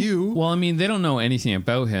you. you. Well, I mean, they don't know anything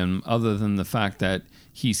about him other than the fact that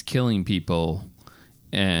he's killing people,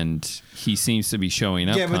 and he seems to be showing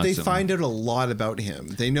up. Yeah, but they constantly. find out a lot about him.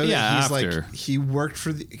 They know Yeah, that he's after. like he worked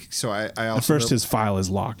for the. So I also At first, know- his file is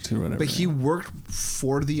locked or whatever. but he worked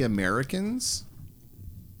for the Americans.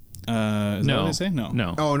 is that No, what they say?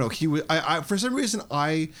 No. Oh no, he was. I for some reason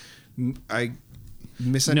I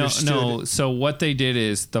misunderstood. No. So what they did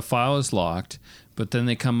is the file is locked, but then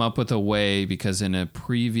they come up with a way because in a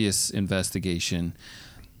previous investigation,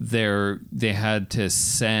 they had to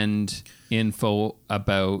send info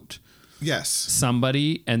about Yes.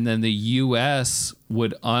 somebody, and then the U.S.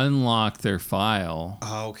 would unlock their file.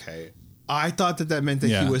 Okay. I thought that meant that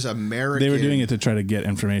Yeah. he was American. They were doing it to try to get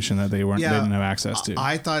information that they didn't have access to.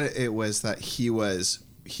 I thought it was that he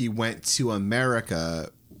went to America,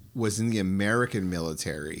 was in the American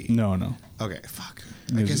military. no. Okay, fuck.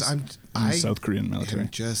 It I was guess just I'm in the South Korean military. am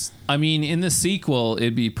just I mean, in the sequel,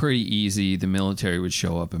 it'd be pretty easy. The military would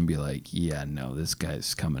show up and be like, "Yeah, no, this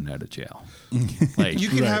guy's coming out of jail." Like you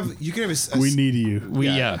can Right. have a We need you.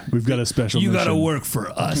 We've got a special. You got to mission. work for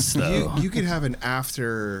us, though. you could have an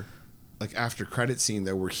after credit scene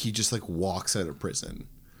though where he just like walks out of prison.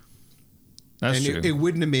 That's And true. it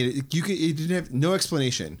wouldn't have made it. It didn't have no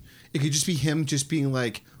explanation. It could just be him just being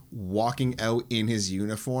like walking out in his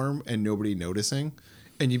uniform and nobody noticing,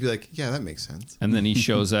 and you'd be like, yeah, that makes sense. And then he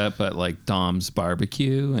shows up at like Dom's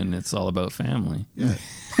barbecue, and it's all about family. Yeah,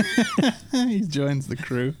 He joins the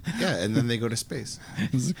crew. yeah, and then they go to space.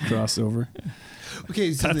 It's a crossover.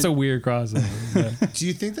 Okay, so That's a weird crossover. do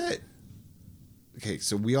you think that? Okay,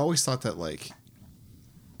 so we always thought that like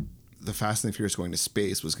the Fast and the Furious going to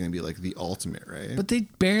space was going to be like the ultimate, right? But they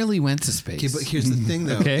barely went to space. Okay, but here's the thing,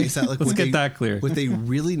 though. Okay, is that, like, let's what get they- that clear. What they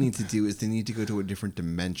really need to do is they need to go to a different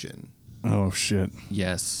dimension, Oh shit.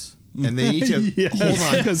 Yes. and they need to Yes, hold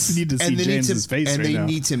on. because you need to see And they need James's to, face and right they now.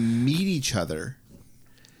 need to meet each other.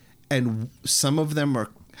 And some of them are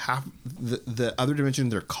half the other dimension.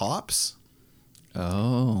 They're cops,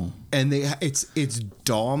 Oh, and it's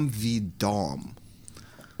Dom v Dom.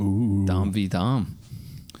 Dom v Dom.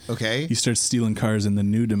 Okay. He starts stealing cars in the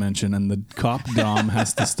new dimension, and the cop Dom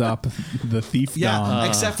has to stop the thief Yeah, Dom.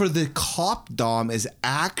 except for the cop Dom is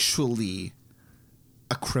actually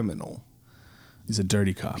a criminal. He's a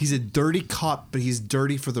dirty cop. He's a dirty cop, but he's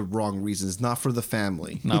dirty for the wrong reasons, not for the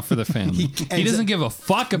family. Not for the family. He doesn't give a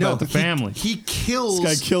fuck about the family. He kills.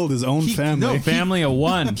 This guy killed his own family. Family of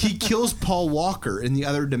one. He kills Paul Walker in the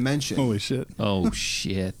other dimension. Holy shit. Oh,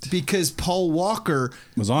 shit. Because Paul Walker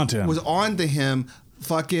Was on to him.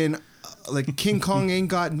 Fucking like King Kong ain't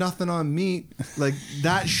got nothing on me. Like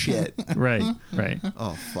that shit. Right.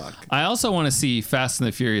 Oh, fuck. I also want to see Fast and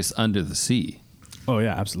the Furious Under the Sea. Oh,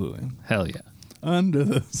 yeah, absolutely. Hell yeah. Under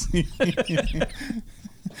the sea.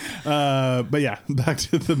 But yeah, back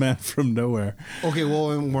to the Man from Nowhere. Okay,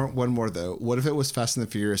 well, one more though. What if it was Fast and the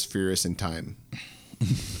Furious in Time?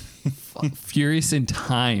 Furious in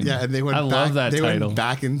Time. Yeah, and they went. I love that title. Went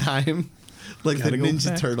back in time, like Gotta the go Ninja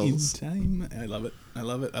back Turtles. in time. I love it. I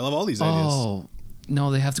love all these ideas. Oh no,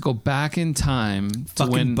 they have to go back in time to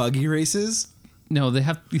Fucking when. buggy races. No, they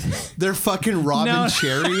have. They're fucking robbing No.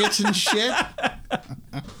 chariots and shit.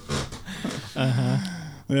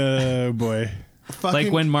 Oh boy. Fucking,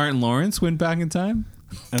 Like when Martin Lawrence went back in time.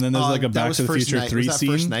 And then there's like a that Back was to the First Future Night. 3 Was that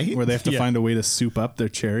First scene Night? where they have to Yeah. find a way to soup up their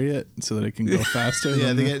chariot so that it can go faster. Yeah,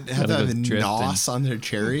 than they the- have to Gotta have go a drifting. nos on their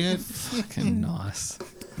chariot. Fucking nos.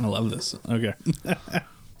 I love this. Okay.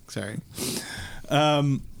 Sorry.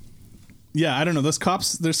 Yeah, I don't know. Those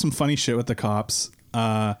cops, there's some funny shit with the cops.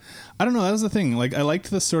 I don't know. That was the thing. Like, I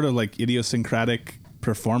liked the sort of like idiosyncratic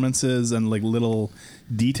performances and like little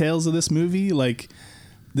details of this movie. Like,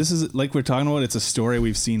 this is like we're talking about. It's a story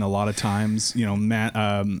we've seen a lot of times. You know,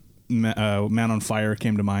 Man on Fire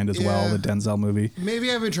came to mind as well. Yeah. The Denzel movie. Maybe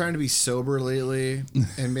I've been trying to be sober lately,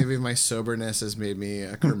 and maybe my soberness has made me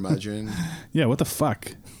a curmudgeon. Yeah. What the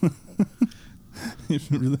fuck? No,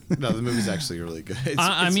 the movie's actually really good.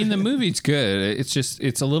 I mean, the movie's good. It's just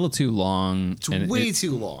it's a little too long. It's way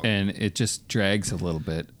too long. and it just drags a little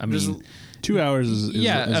bit. I There's mean, 2 hours is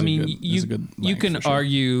yeah. is I mean, a good, is a good you length can for sure.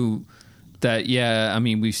 argue that. Yeah, I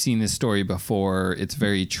mean, we've seen this story before. It's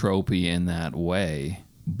very tropey in that way,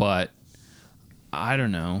 but I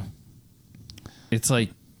don't know. It's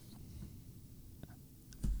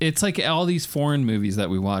like all these foreign movies that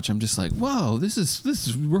we watch. I'm just like, whoa, this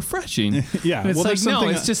is refreshing. Yeah, And it's well, like there's no,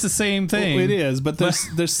 something- it's just the same thing. Well, it is, but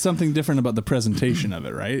there's something different about the presentation of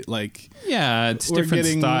it, right? Like, Yeah, it's different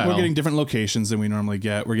style. We're getting different locations than we normally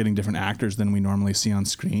get. We're getting different actors than we normally see on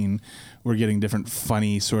screen. We're getting different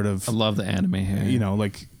funny sort of, I love the anime hair. you know,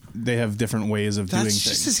 like they have different ways of doing That's things.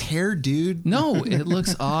 just his hair, dude. No, it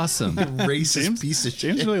looks awesome. Racist piece of shit.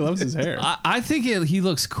 James really loves his hair. I think he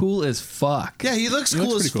looks cool as fuck. Yeah, he looks cool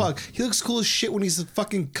looks as pretty cool. fuck. He looks cool as shit when he's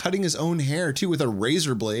fucking cutting his own hair too with a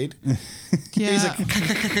razor blade. Yeah. He's like,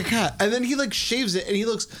 "Ka-ka-ka-ka-ka." And then he like shaves it, and he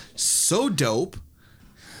looks so dope.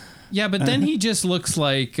 Yeah, but then he just looks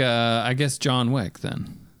like I guess John Wick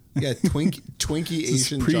then. Yeah, Twinkie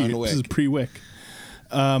Asian John This is Wick. pre-Wick.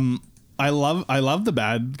 I love the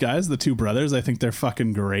bad guys, the two brothers. I think they're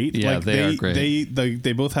fucking great. Yeah, like, they are great.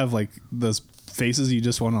 They both have like those faces you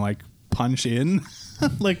just want to like punch in.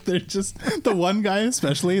 Like they're just the one guy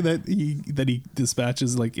especially that he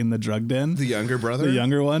dispatches like in the drug den. The younger brother. The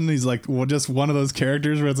younger one, he's like just one of those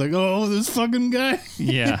characters where it's like, oh, this fucking guy.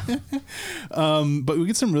 Yeah. But we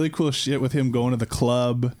get some really cool shit with him going to the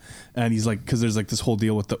club, and he's like, because there's like this whole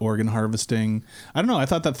deal with the organ harvesting. I don't know. I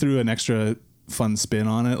thought that threw an extra fun spin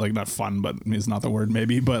on it. Like, not fun, but it's not the word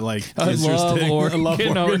maybe, but like I love interesting. I love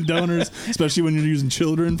organ organ donors, especially when you're using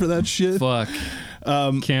children for that shit. Fuck.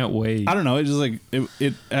 Can't wait. I don't know. It just like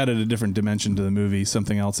it added a different dimension to the movie.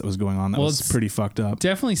 Something else that was going on that Well, was it's pretty fucked up.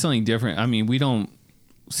 Definitely something different. I mean, we don't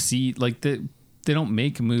see like they don't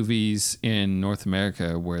make movies in North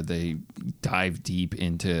America where they dive deep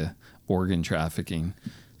into organ trafficking.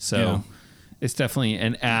 So Yeah. it's definitely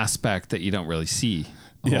an aspect that you don't really see.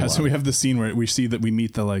 Yeah, so we have the scene where we see that we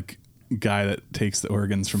meet the like guy that takes the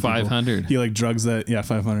organs from people. 500. He like drugs that. Yeah,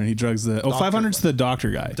 500. He drugs the. 500's the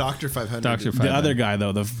doctor guy. Dr. 500. Dr. The 500. other guy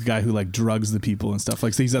though, the guy who like drugs the people and stuff.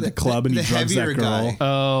 Like, so he's at the club and he the drugs that heavier girl. guy.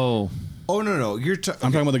 Oh, Oh no, you're.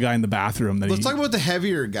 I'm talking about the guy in the bathroom. That Let's talk about the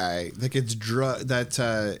heavier guy that gets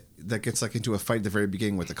that gets like into a fight at the very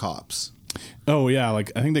beginning with the cops. Oh yeah,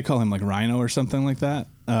 like I think they call him like Rhino or something like that.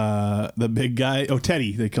 The big guy. Oh,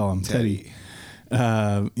 Teddy. They call him Teddy.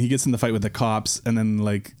 He gets in the fight with the cops, and then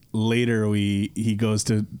like later he goes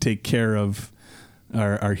to take care of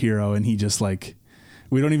our hero, and he just like,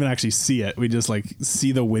 we don't even actually see it. We just like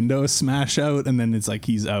see the window smash out, and then it's like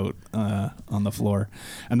he's out on the floor,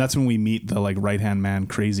 and that's when we meet the like right hand man,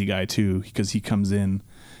 crazy guy too, because he comes in.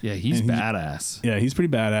 yeah, he's And badass. Yeah, he's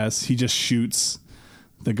pretty badass. He just shoots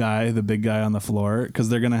the big guy on the floor, because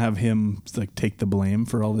they're gonna have him like take the blame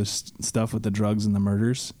for all this stuff with the drugs and the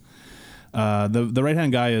murders. The right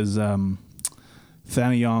hand guy is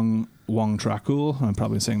Thanayong Wong Trakul. I'm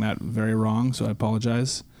probably saying that very wrong, so I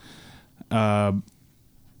apologize. I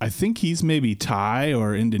think he's maybe Thai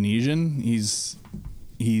or Indonesian.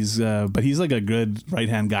 But he's like a good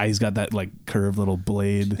right-hand guy. He's got that like curved little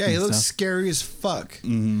blade. Yeah, he looks scary as fuck.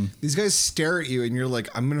 Mm-hmm. These guys stare at you, and you're like,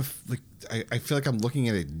 I feel like I'm looking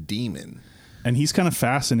at a demon. And he's kind of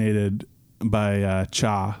fascinated by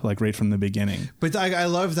Cha, like right from the beginning. But I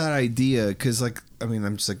love that idea because, like, I mean,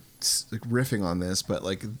 I'm just like riffing on this, but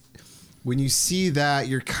like when you see that,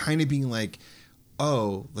 you're kind of being like,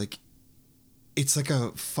 oh, like it's like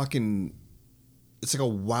a fucking. It's like a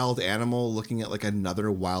wild animal looking at like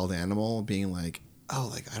another wild animal being like,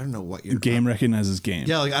 oh, like, I don't know what you're game recognizes game.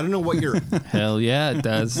 Yeah. Like, I don't know what you're, hell yeah, it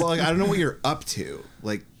does. well, like, I don't know what you're up to.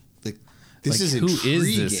 Like this like, is who intriguing.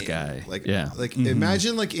 is this guy? Like, yeah. Like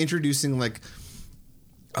imagine like introducing like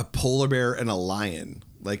a polar bear and a lion,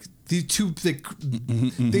 like these two things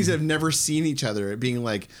that have never seen each other being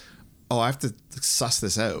like, oh, I have to suss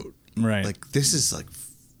this out. Right. Like this is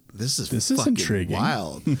fucking intriguing.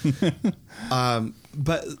 Wild.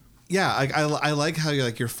 But yeah, I like how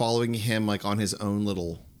you're following him like on his own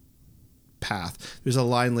little path. There's a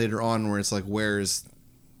line later on where it's like, where's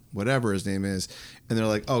whatever his name is, and they're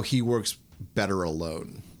like, oh, he works better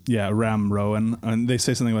alone. Yeah, Ram Rowan, and they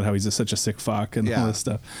say something about how he's just such a sick fuck and all this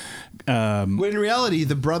stuff. When in reality,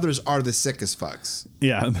 the brothers are the sickest fucks.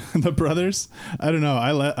 Yeah, the brothers. I don't know.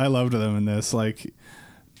 I loved them in this. Like,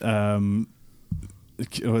 what's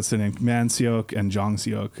their name? Man Seok and Jong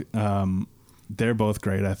Seok. They're both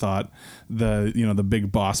great. I thought the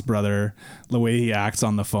big boss brother, the way he acts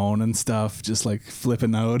on the phone and stuff, just like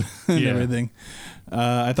flipping out and everything.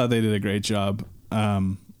 I thought they did a great job.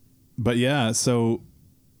 But yeah, so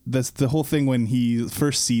that's the whole thing when he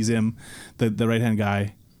first sees him, the right hand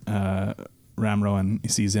guy, Ram Rowan, he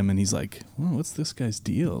sees him and he's like, well, what's this guy's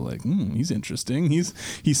deal? Like, he's interesting.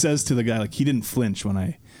 He says to the guy, like, he didn't flinch when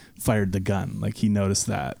I fired the gun. Like, he noticed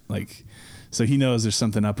that. Like, so he knows there's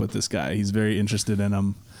something up with this guy. He's very interested in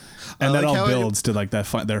him. And that all builds to like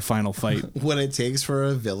their final fight. What it takes for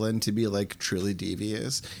a villain to be like truly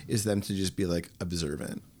devious is them to just be like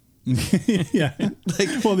observant. Yeah.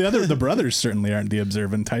 Well, the brothers certainly aren't the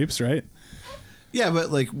observant types, right? Yeah,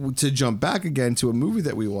 but like to jump back again to a movie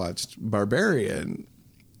that we watched, Barbarian,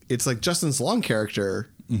 it's like Justin Long character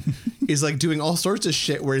is like doing all sorts of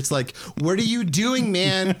shit where it's like, what are you doing,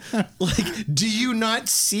 man? Like, do you not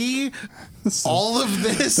see all of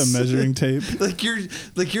this? The measuring tape.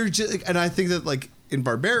 you're just, and I think that like in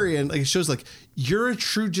Barbarian, like it shows like you're a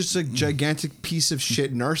true, just a gigantic piece of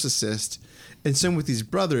shit narcissist. And same with these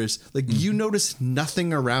brothers, like you notice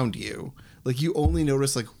nothing around you. Like you only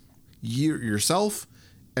notice like yourself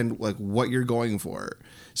and like what you're going for.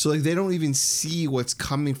 So like they don't even see what's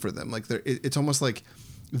coming for them. Like it's almost like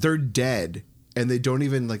they're dead and they don't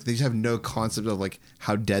even like, they just have no concept of like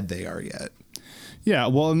how dead they are yet. Yeah.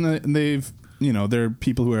 Well, and they've, they're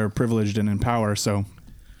people who are privileged and in power. So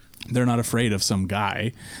they're not afraid of some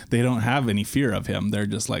guy. They don't have any fear of him. They're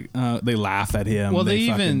just like, they laugh at him. Well, they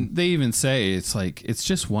even say it's like, it's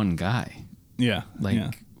just one guy. Yeah.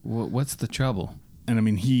 Like, what's the trouble? And I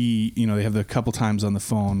mean, they have a couple times on the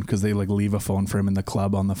phone because they like leave a phone for him in the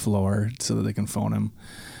club on the floor so that they can phone him.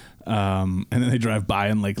 And then they drive by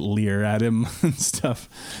and like leer at him and stuff.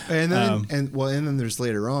 And then, and then there's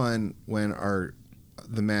later on when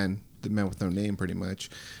the man with no name pretty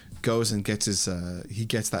much goes and gets his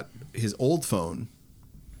old phone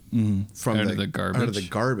from out of the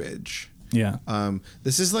garbage. Yeah.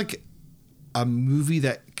 This is like a movie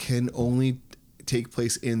that can only take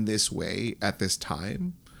place in this way at this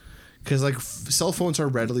time, because like cell phones are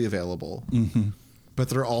readily available, but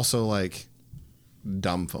they're also like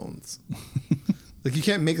dumb phones. Like you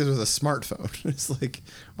can't make this with a smartphone. It's like,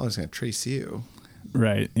 I'm just gonna trace you.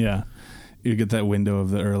 Right. Yeah. You get that window of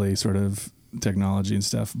the early sort of technology and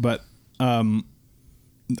stuff. But the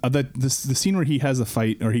scene where he has a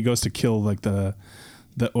fight, or he goes to kill like the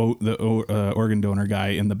organ donor guy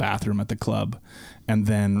in the bathroom at the club, and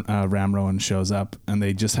then Ram Rowan shows up, and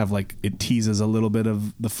they just have like, it teases a little bit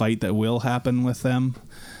of the fight that will happen with them.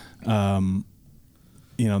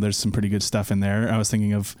 There's some pretty good stuff in there. I was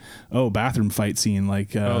thinking of bathroom fight scene,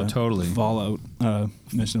 like totally Fallout,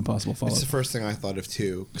 Mission Impossible Fallout. It's the first thing I thought of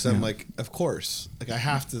too, because I'm like, of course, like I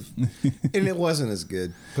have to. And it wasn't as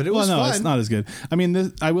good, but it was fun. It's not as good. I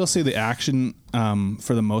mean, I will say the action,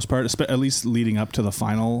 for the most part, at least leading up to the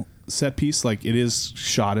final set piece, like it is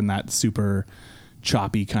shot in that super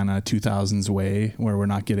choppy kind of 2000s way, where we're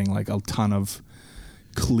not getting like a ton of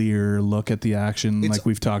clear look at the action, like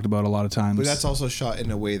we've talked about a lot of times. But that's also shot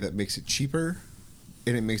in a way that makes it cheaper,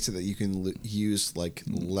 and it makes it that you can use like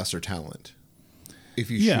lesser talent.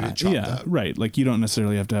 if you shoot it chopped up. Right. Like you don't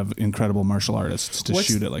necessarily have to have incredible martial artists to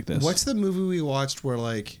shoot it like this. What's the movie we watched where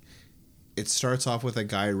like it starts off with a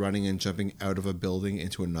guy running and jumping out of a building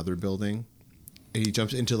into another building? And he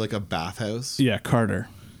jumps into like a bathhouse. Yeah, Carter.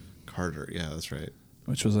 Carter, yeah, that's right.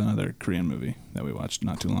 Which was another Korean movie that we watched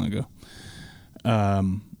not too long ago.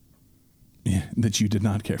 Yeah, that you did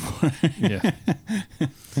not care for. Yeah.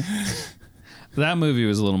 That movie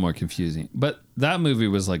was a little more confusing, but that movie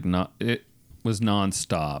was like it was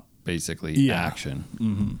nonstop, basically action.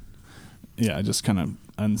 Mm-hmm. Yeah, just kind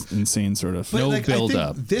of insane sort of. But no like, build I think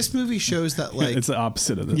up. This movie shows that like it's the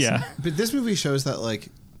opposite of this. Yeah. But this movie shows that like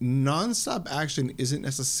nonstop action isn't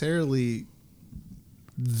necessarily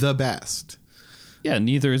the best. Yeah,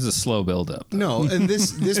 neither is a slow build up. No, and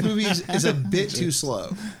this movie is a bit too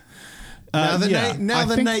slow. Now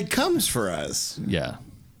the night comes for us. Yeah.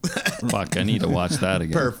 Fuck, I need to watch that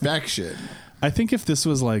again. Perfection. I think if this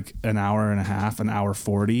was like an hour and a half, an hour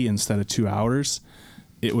 40 instead of 2 hours,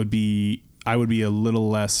 I would be a little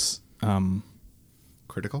less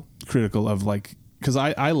critical of like, because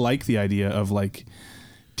I like the idea of like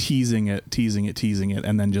teasing it,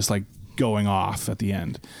 and then just like going off at the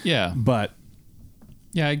end. Yeah. But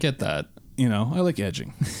yeah, I get that. I like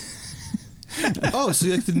edging. Oh, so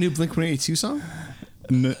you like the new Blink-182 song?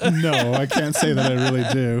 No, I can't say that I really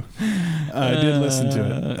do. I did listen to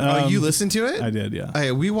it. Oh, you listened to it? I did, yeah.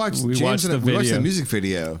 Hey, we watched We watched the music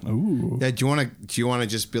video. Ooh. Yeah, do you want to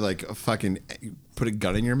just be like fucking put a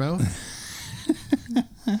gun in your mouth?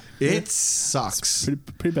 It sucks.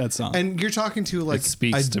 Pretty bad song. And you're talking to like It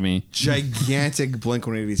speaks to me. gigantic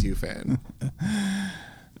Blink-182 fan.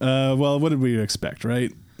 Well, what did we expect,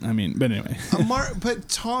 right? I mean, but anyway. But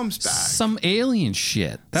Tom's back. Some alien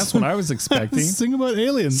shit. That's what I was expecting. Sing about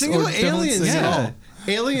aliens. Sing or about don't aliens, sing at yeah. all.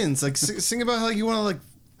 Aliens, like sing about how you want to like.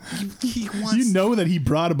 He wants. You know that he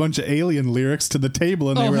brought a bunch of alien lyrics to the table,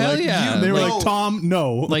 and they Oh, were hell like, yeah. they were No. like, Tom,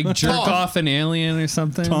 no, Like jerk Tom. off an alien or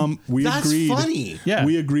something. Tom, we That's agreed. funny. Yeah.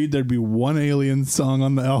 we agreed there'd be one alien song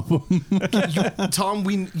on the album. Tom,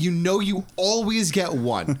 you always get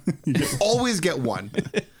one. You always get one.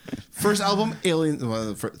 First album, aliens.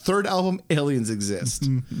 Well, third album, aliens exist.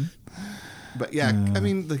 But yeah, I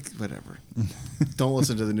mean, like whatever. Don't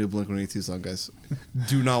listen to the new Blink-182 song, guys.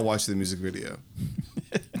 Do not watch the music video.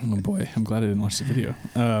 Oh boy, I'm glad I didn't watch the video.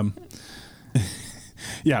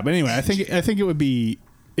 Yeah, but anyway, I think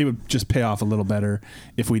it would just pay off a little better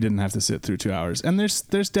if we didn't have to sit through 2 hours. And there's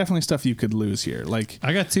definitely stuff you could lose here. Like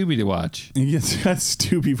I got Tubi to watch. that's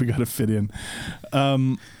Tubi we got to fit in.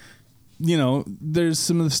 There's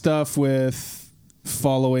some of the stuff with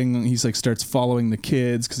following. He's like starts following the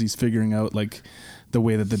kids because he's figuring out like the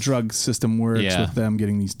way that the drug system works with them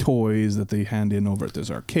getting these toys that they hand in over at this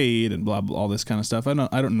arcade and blah blah, all this kind of stuff. I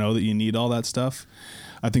don't know that you need all that stuff.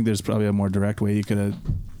 I think there's probably a more direct way you could have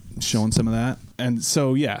shown some of that. And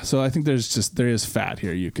so I think there is fat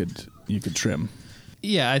here you could trim.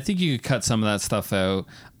 Yeah, I think you could cut some of that stuff out.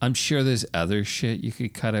 I'm sure there's other shit you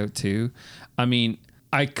could cut out too. I mean,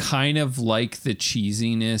 I kind of like the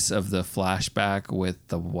cheesiness of the flashback with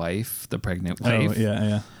the wife, the pregnant wife. Oh,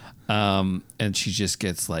 yeah. And she just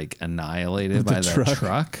gets like annihilated by the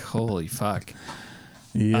truck. Holy fuck.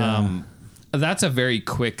 Yeah. That's a very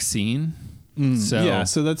quick scene. So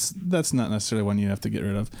that's not necessarily one you have to get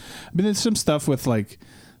rid of. I mean, there's some stuff with like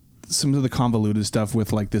some of the convoluted stuff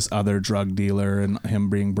with like this other drug dealer and him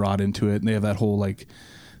being brought into it. And they have that whole like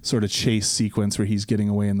sort of chase sequence where he's getting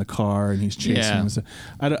away in the car and he's chasing him. So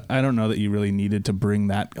I don't know that you really needed to bring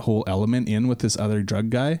that whole element in with this other drug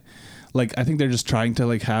guy. Like, I think they're just trying to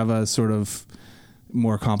like have a sort of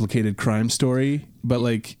more complicated crime story, but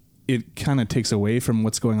like it kind of takes away from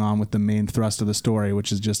what's going on with the main thrust of the story,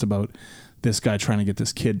 which is just about this guy trying to get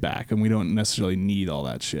this kid back, and we don't necessarily need all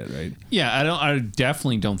that shit, right? Yeah, I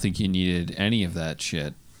definitely don't think you needed any of that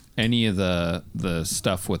shit. Any of the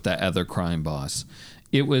stuff with that other crime boss.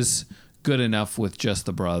 It was good enough with just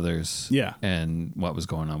the brothers. Yeah. And what was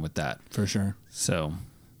going on with that. For sure. So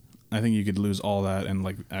I think you could lose all that and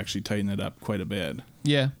like actually tighten it up quite a bit.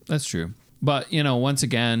 yeah, that's true. But once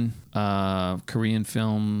again, Korean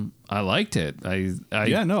film, I liked it. I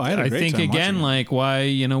had a great think time again, watching it. like why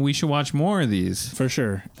we should watch more of these. For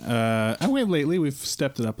sure. And lately we've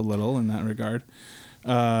stepped it up a little in that regard.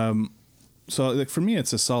 So like for me,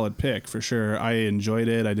 it's a solid pick for sure. I enjoyed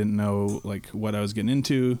it. I didn't know like what I was getting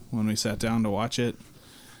into when we sat down to watch it.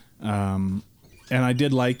 And I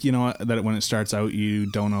did like, that when it starts out, you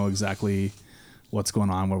don't know exactly what's going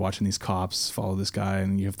on. We're watching these cops follow this guy,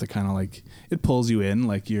 and you have to kind of like, it pulls you in,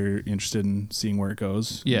 like you're interested in seeing where it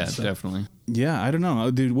goes. Yeah, So, definitely. yeah, I don't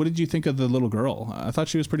know. Dude, what did you think of the little girl? I thought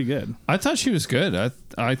she was pretty good. I thought she was good.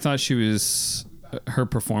 I thought she was her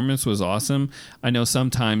performance was awesome. I know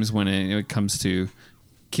sometimes when it comes to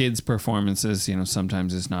kids' performances,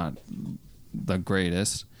 sometimes it's not the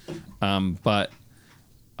greatest. But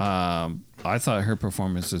I thought her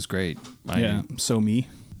performance was great. Yeah.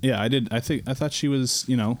 I thought she was,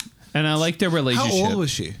 and I liked their relationship. How old was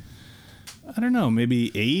she? I don't know,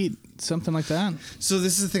 maybe 8, something like that. So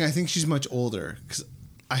this is the thing. I think she's much older because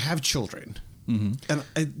I have children. And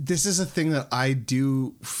this is a thing that I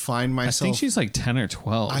do find myself. I think she's like 10 or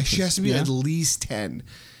 12. She has to be at least 10.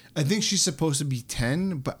 I think she's supposed to be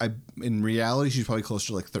 10, but in reality, she's probably closer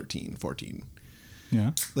to like 13, 14.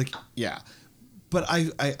 Yeah. Like, yeah. But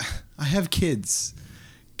I have kids.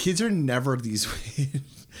 Kids are never these ways.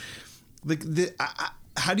 Like,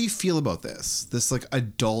 how do you feel about this? This like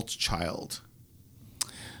adult child?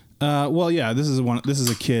 Well, yeah, this is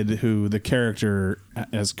a kid who the character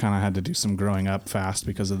has kind of had to do some growing up fast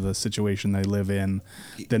because of the situation they live in,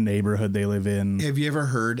 the neighborhood they live in. Have you ever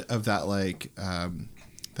heard of that, like,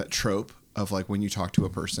 that trope of like when you talk to a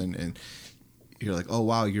person and you're like, oh,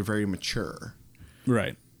 wow, you're very mature.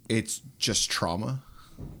 Right. It's just trauma.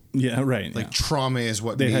 Yeah, right. Like trauma is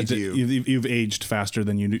what they made had to, you. You've aged faster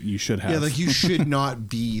than you should have. Yeah, like you should not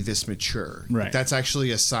be this mature. Right. Like, that's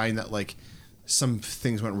actually a sign that like some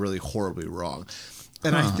things went really horribly wrong.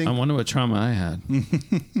 And I think I wonder what trauma I had.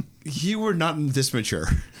 you were not this mature.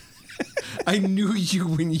 I knew you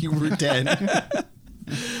when you were 10. I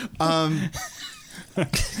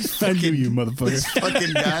knew you, motherfucker. This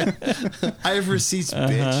fucking guy. I have receipts,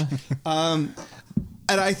 bitch.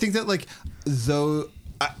 And I think that like though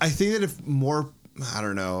I think that if more, I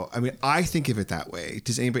don't know. I mean, I think of it that way.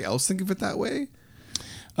 Does anybody else think of it that way?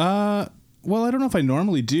 Well, I don't know if I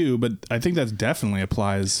normally do, but I think that definitely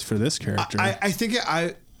applies for this character. I think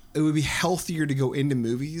it would be healthier to go into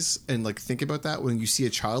movies and like think about that when you see a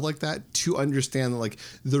child like that, to understand that like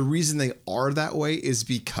the reason they are that way is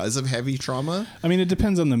because of heavy trauma. I mean, it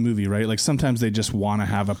depends on the movie, right? Like sometimes they just want to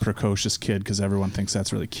have a precocious kid because everyone thinks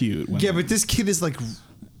that's really cute. Yeah, but this kid is like...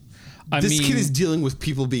 This kid is dealing with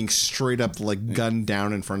people being straight up like gunned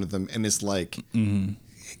down in front of them and is like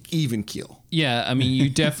even keel. Yeah, I mean, you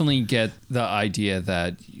definitely get the idea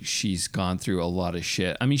that she's gone through a lot of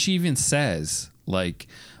shit. I mean, she even says, like,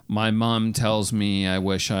 my mom tells me I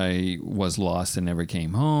wish I was lost and never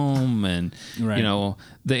came home. And, the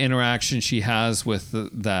interaction she has with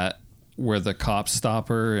that where the cops stop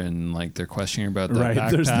her and like they're questioning her about the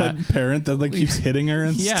backpack. There's that parent that like keeps hitting her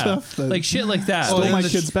and stuff. Like shit like that. Stole my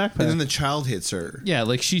kid's backpack. And then the child hits her. Yeah,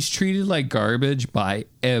 like she's treated like garbage by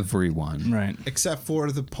everyone. Right. Except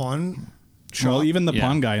for the pawn shop. Well, even the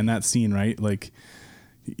pawn guy in that scene, right? Like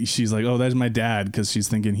she's like, "Oh, that's my dad," because she's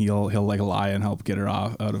thinking he'll like lie and help get her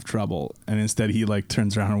out of trouble, and instead he like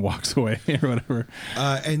turns around and walks away or whatever.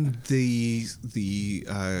 And the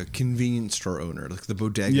convenience store owner, like the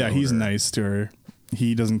bodega. Yeah, he's owner. nice to her.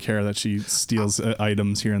 He doesn't care that she steals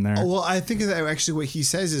items here and there. Oh, well, I think that actually what he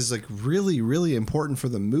says is like really, really important for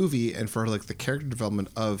the movie and for like the character development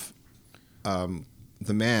of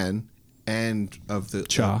the man and of the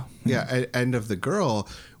Cha. And of the girl,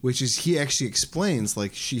 which is he actually explains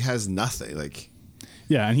like she has nothing. Like,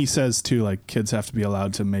 yeah, and he says too, like kids have to be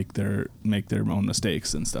allowed to make their own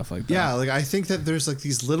mistakes and stuff like that. Yeah, like I think that there's like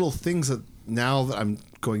these little things that now that I'm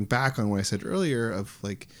going back on what I said earlier of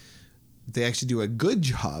like they actually do a good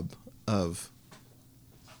job of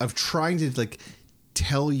trying to like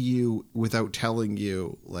tell you without telling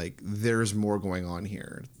you like there's more going on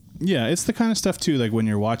here. Yeah, it's the kind of stuff too, like when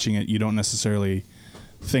you're watching it, you don't necessarily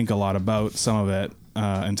think a lot about some of it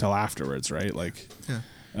until afterwards, right? Like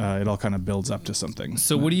it all kind of builds up to something.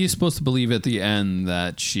 So what are you supposed to believe at the end,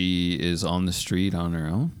 that she is on the street on her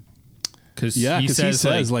own? Because he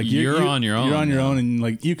says like you're on your own. You're on your own, and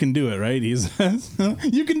like you can do it, right? He says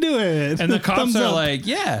you can do it, and the cops Thumbs are up. like,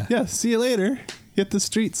 yeah, see you later. Hit the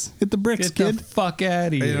streets, hit the bricks, get kid. the fuck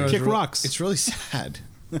out of here. Kick rocks. It's really sad.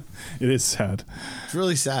 It is sad. It's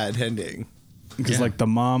really sad ending. Because like the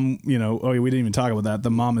mom, we didn't even talk about that. The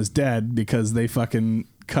mom is dead because they fucking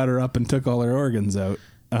cut her up and took all her organs out.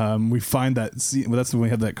 We find that scene. Well, that's when we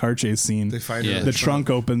have that car chase scene. They find her in the trunk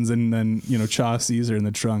opens and then Cha sees her in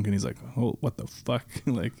the trunk and he's like, "Oh, what the fuck!"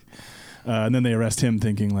 Like, and then they arrest him,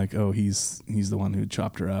 thinking like, "Oh, he's the one who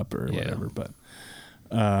chopped her up or whatever." But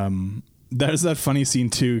there's that funny scene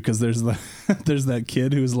too, because there's that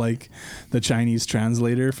kid who's like the Chinese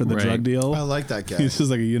translator for the drug deal. I like that guy. He's just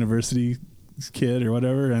like a university kid or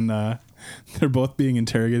whatever, and they're both being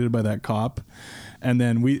interrogated by that cop. And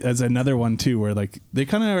then as another one too, where like they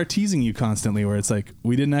kind of are teasing you constantly, where it's like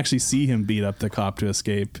we didn't actually see him beat up the cop to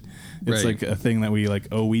escape. It's Right. like a thing that we like.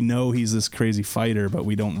 Oh, we know he's this crazy fighter, but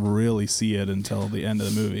we don't really see it until the end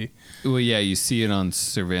of the movie. Well, yeah, you see it on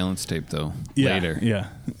surveillance tape though. Yeah, Later. yeah.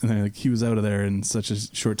 And they're like, he was out of there in such a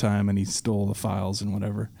short time, and he stole the files and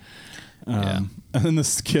whatever. Yeah. And then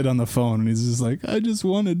this kid on the phone, and he's just like, I just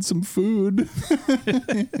wanted some food.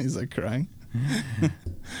 He's like crying.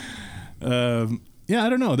 Yeah, I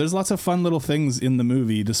don't know. There's lots of fun little things in the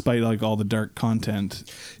movie, despite like all the dark content.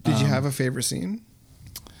 Did you have a favorite scene?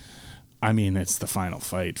 I mean, it's the final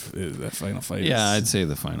fight. The final fight. Yeah, I'd is, say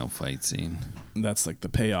the final fight scene. that's like the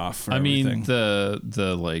payoff for I everything. mean,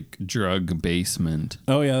 the like drug basement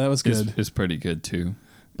Oh yeah, that was good. is pretty good too.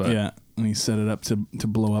 But Yeah, and he set it up to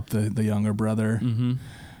blow up the younger brother. Mm-hmm.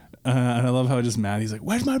 And I love how just mad. He's like,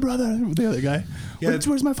 "Where's my brother?" The other guy. Yeah.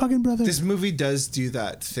 Where's my fucking brother? This movie does do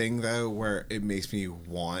that thing though, where it makes me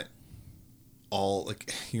want all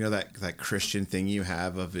like that Christian thing you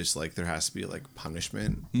have of just like there has to be like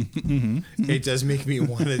punishment. It does make me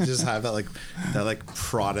want to just have that like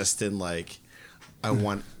Protestant like I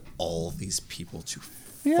want all these people to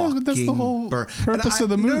Yeah, but that's the fucking whole burn. purpose And of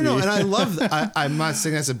the movie. No, and I love that. I'm not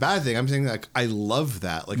saying that's a bad thing. I'm saying like I love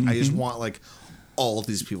that. Like I just want like all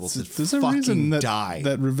these people to There's a reason fucking that die.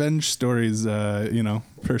 that revenge stories,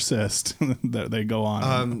 persist. That they go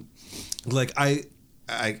on. Like I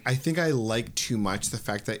think I like too much the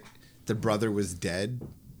fact that the brother was dead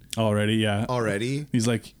Already, yeah. already. He's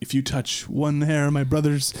like, if you touch one hair on my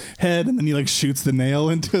brother's head, and then he like shoots the nail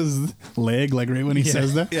into his leg, like right when he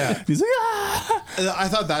says that. Yeah. He's like, ah. I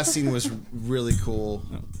thought that scene was really cool.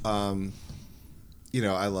 I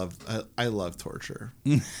love torture.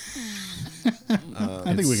 I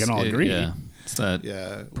think we can all agree. Yeah, it's that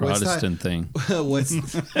Yeah. Protestant thing. What's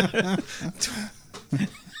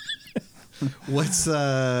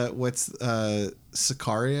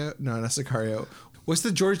Sicario? No, not Sicario. What's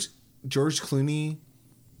the George Clooney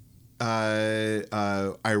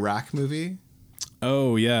Iraq movie?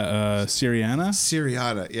 Oh yeah, Syriana.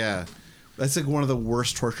 Syriana, yeah. That's like one of the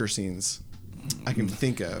worst torture scenes I can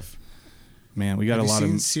think of. Man, we got Have a lot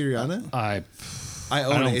you of. seen Syriana? I I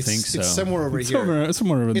own don't it. It's, think so. It's somewhere over It's here.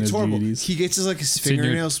 somewhere over in It's the horrible. DVDs. He gets his like his it's in your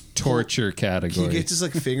fingernails torture category. He gets his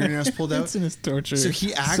like fingernails pulled out. It's in his torture. So he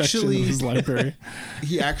section actually of his library.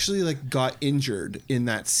 he actually like got injured in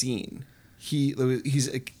that scene. He's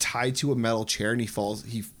like, tied to a metal chair and he falls.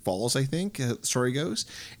 I think story goes,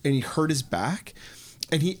 and he hurt his back,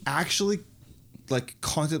 and he actually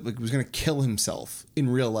was gonna kill himself in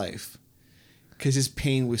real life because his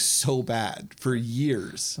pain was so bad for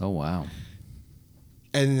years. Oh wow.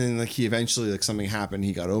 And then like he eventually like something happened,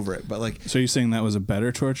 he got over it. But like So you're saying that was a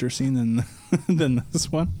better torture scene than than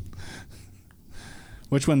this one?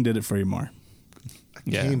 Which one did it for you more?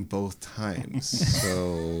 Yeah. came both times.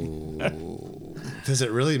 So does it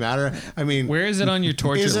really matter? I mean, Where is it on your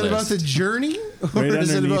torture is it list? about the journey, or Right is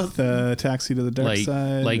it underneath about Taxi to the Dark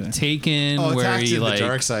Side. like Taken, where Taxi he to like the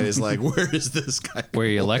dark side is like, where is this guy? where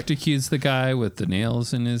he electrocutes the guy with the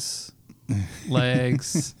nails in his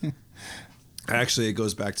legs. Actually, it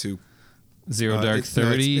goes back to Zero Dark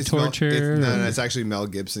 30 it's torture. no, it's actually Mel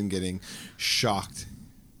Gibson getting shocked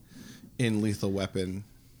in Lethal Weapon.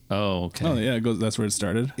 Oh, okay. Oh yeah, it goes. That's where it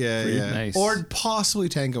started. Yeah, For you? yeah. Nice. Or possibly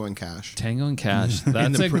Tango and Cash. Tango and Cash.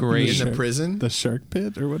 That's a in great. the prison. The shark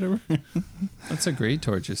pit or whatever. That's a great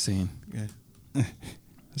torture scene. Yeah.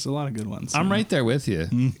 There's a lot of good ones. I'm right there with you.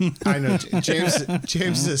 I know James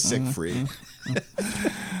is a sick freak.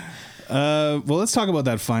 Well, let's talk about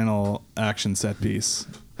that final action set piece.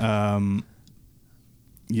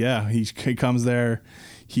 Yeah, he comes there.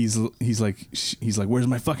 He's like, where's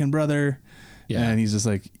my fucking brother? Yeah. And he's just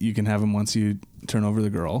like, you can have him once you turn over the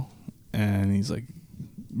girl. And he's like,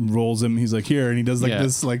 rolls him. He's like, here. And he does like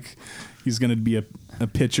this, like he's going to be a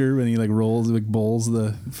pitcher. And he like bowls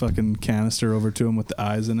the fucking canister over to him with the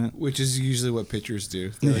eyes in it. Which is usually what pitchers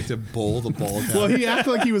do. They like to bowl the ball down. Well, he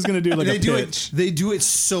acted like he was going to do like they a do pitch. it. They do it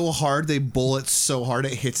so hard. They bowl it so hard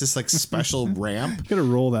it hits this like special ramp, You got to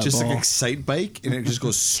roll that just ball. like Excite Bike, and it just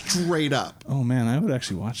goes straight up. Oh man, I would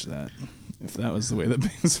actually watch that if that was the way that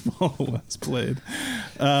baseball was played.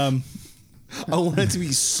 I want it to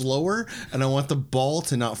be slower, and I want the ball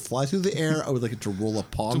to not fly through the air. I would like it to roll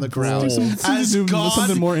upon the ground. Do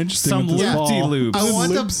something more interesting. some with this loopty ball. loops. I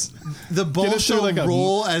want Loops. the ball Get it through shall like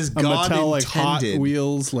roll as a God Mattel, like Hot intended.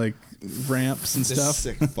 Wheels, like ramps and This stuff.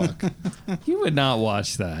 sick fuck. You would not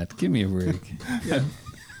watch that. Give me a break. Yeah.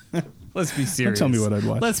 Let's be serious. tell me what I'd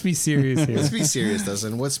watch. Let's be serious here. Let's be serious,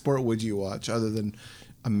 Dustin. What sport would you watch other than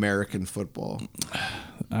American football?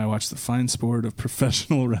 I watch the fine sport of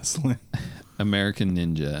professional wrestling. American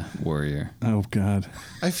Ninja Warrior. Oh God,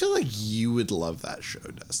 I feel like you would love that show,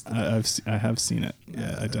 Dustin. I have seen it.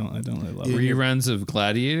 Yeah, I don't really love it. Reruns of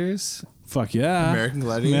Gladiators. Fuck yeah, American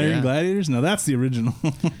Gladiator? American Yeah. Gladiators. No, that's the original.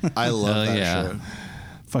 I love Hell that yeah. show.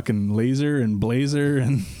 Fucking Laser and Blazer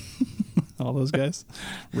and all those guys.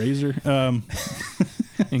 Razor,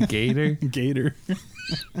 And Gator. Gator.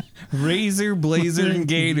 Razor, Blazer, and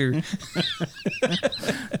Gator.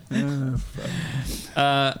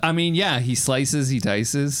 I mean, yeah, he slices, he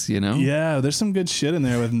dices, you know? Yeah, there's some good shit in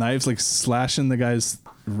there with knives, like slashing the guy's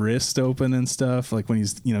wrist open and stuff. Like when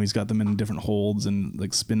he's got them in different holds and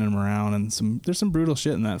like spinning them around, and there's some brutal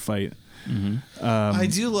shit in that fight. I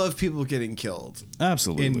do love people getting killed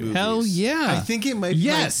Absolutely. in movies. Hell yeah. I think it might be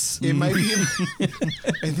Yes. it might be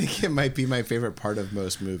I think it might be my favorite part of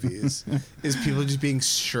most movies is people just being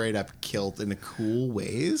straight up killed in a cool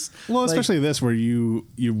ways. Well, Like, especially this where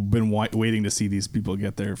you've been waiting to see these people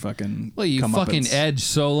get their fucking. Well, you fucking comeuppance. edge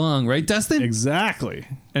so long, right, Dustin? Exactly.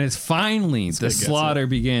 And it's finally the gets slaughter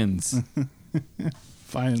begins.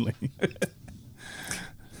 Finally.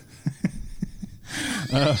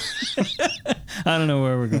 I don't know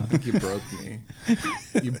where we're going. I think you broke me.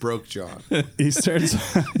 You broke John. he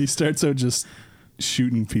starts out just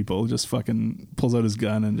shooting people, just fucking pulls out his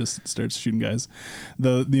gun and just starts shooting guys.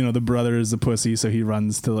 The brother is a pussy, so he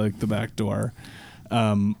runs to like the back door.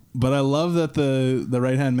 But I love that the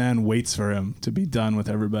right hand man waits for him to be done with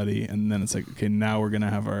everybody, and then it's like, okay, now we're gonna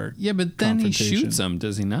have our Yeah, but then he confrontation. shoots him,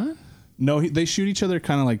 does he not? No, they shoot each other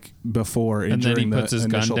kind of like before And then he during puts the his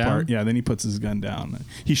gun initial down? part. Yeah, then he puts his gun down.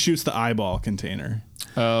 He shoots the eyeball container.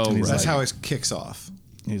 Oh, And he's right. That's how it kicks off.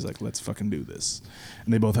 He's like, let's fucking do this.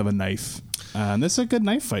 And they both have a knife. And this is a good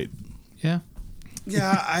knife fight. Yeah.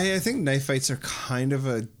 Yeah, I think knife fights are kind of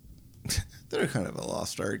a they're kind of a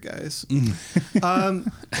lost art, guys. Not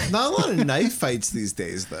a lot of knife fights these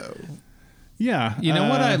days, though. Yeah. You know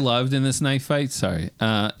what I loved in this knife fight? Sorry.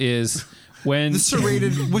 Is when The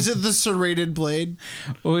serrated was it the serrated blade?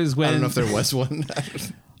 was when I don't know if there was one.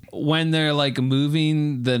 when they're like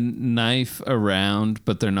moving the knife around,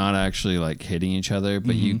 but they're not actually like hitting each other,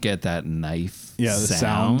 but you get that knife Yeah, the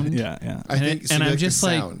sound. Yeah, yeah. I think so and you I'm like the just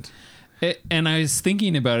like, sound. and I was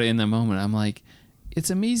thinking about it in the moment. I'm like, it's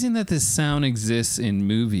amazing that this sound exists in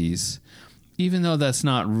movies, even though that's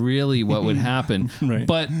not really what would happen. Right.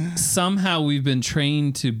 But somehow we've been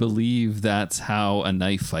trained to believe that's how a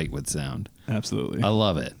knife fight would sound. Absolutely. I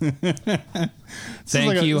love it. It's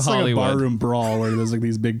Thank like you, it's Hollywood. like a barroom brawl where there's like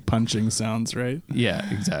these big punching sounds, right? Yeah,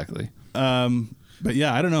 exactly. But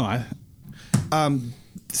yeah, I don't know.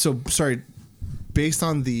 So sorry, based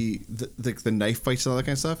on the knife fights and all that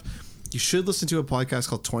kind of stuff, you should listen to a podcast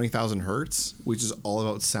called 20,000 Hertz, which is all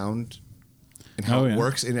about sound and how Oh, it yeah.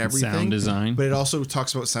 works in everything. Sound design. But it also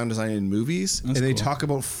talks about sound design in movies, and they cool. talk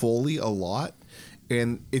about Foley a lot.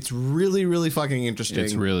 And it's really, really fucking interesting.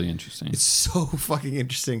 It's really interesting. It's so fucking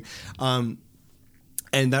interesting.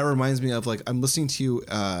 And that reminds me of like I'm listening to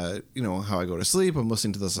how I go to sleep. I'm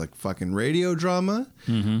listening to this like fucking radio drama.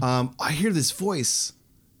 I hear this voice.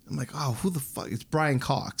 I'm like, oh, who the fuck? It's Brian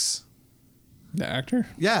Cox. The actor?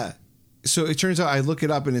 Yeah. So it turns out I look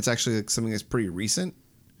it up and it's actually like something that's pretty recent,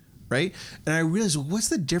 right? And I realized, well, what's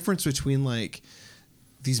the difference between like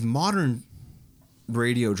these modern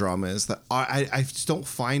radio dramas that I just don't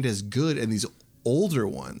find as good and these older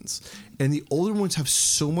ones? And the older ones have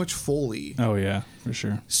so much Foley. Oh yeah, for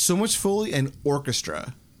sure. So much Foley and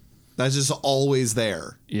orchestra that's just always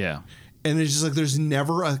there, yeah. and it's just like there's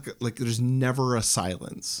never a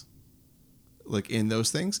silence like in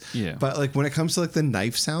those things. Yeah. But like when it comes to like the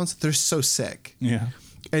knife sounds, they're so sick, Yeah.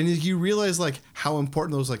 and you realize like how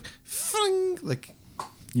important those like fling, like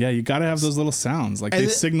Yeah, you got to have those little sounds. Like And they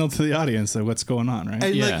it- signal to the audience that what's going on, right?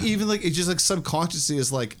 and Yeah. like even like it just like subconsciously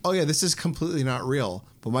is like, oh yeah, this is completely not real,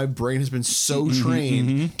 but my brain has been so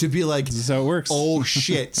trained to be like, This is how it works. oh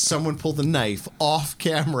shit, someone pulled a knife off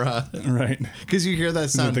camera Right. because you hear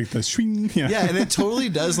that sound. Like the swing. Yeah. Yeah, and it totally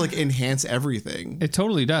does like enhance everything. It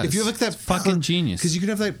totally does. If you have like that It's fucking genius. because you can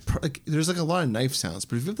have that like there's like a lot of knife sounds,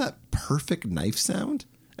 but if you have that perfect knife sound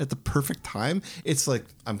at the perfect time, it's like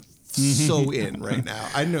I'm so in right now.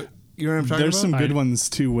 I know you know what I'm talking There's about. some good ones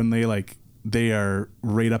too when they are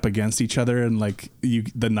right up against each other and like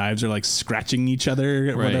the knives are like scratching each other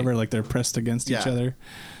or Right. whatever, like they're pressed against each Yeah. other.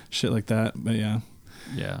 Shit like that. But yeah.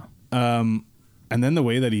 yeah. And then the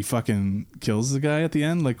way that he fucking kills the guy at the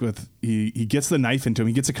end, like with he gets the knife into him,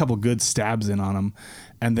 he gets a couple good stabs in on him,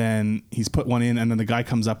 and then he's put one in, and then the guy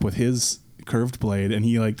comes up with his curved blade, and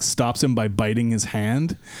he like stops him by biting his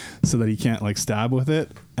hand, so that he can't like stab with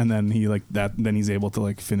it, and then he like that, then he's able to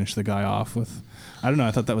like finish the guy off with. I don't know.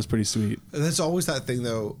 I thought that was pretty sweet. That's always that thing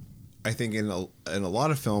though. I think in a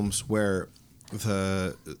lot of films where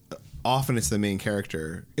often it's the main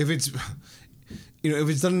character. If it's if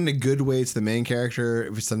it's done in a good way, it's the main character.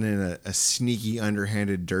 If it's done in a sneaky,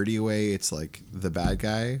 underhanded, dirty way, it's like the bad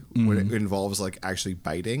guy. When it involves like actually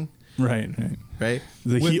biting. Right.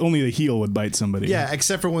 Only the heel would bite somebody. Yeah,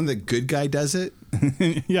 except for when the good guy does it.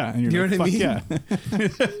 Yeah, and you know what I mean? Yeah.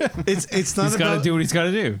 It's not He's got to do what he's got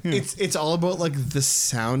to do. It's all about like the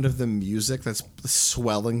sound of the music that's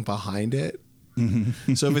swelling behind it.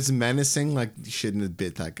 So if it's menacing, like you shouldn't have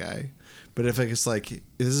bit that guy. But if it's like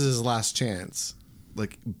this is his last chance,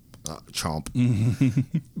 like chomp.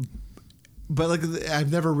 But like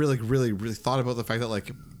I've never really thought about the fact that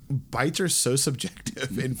like bites are so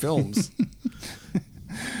subjective in films.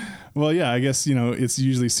 Well, yeah, I guess it's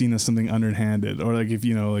usually seen as something underhanded, or like if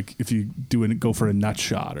you go for a nut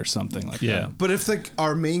shot or something like that. But if like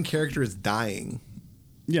our main character is dying.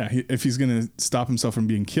 Yeah, if he's gonna stop himself from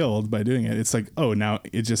being killed by doing it, it's like, oh, now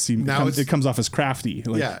it just seems it comes off as crafty.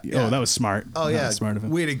 Like, oh, that was smart. Oh yeah, smart of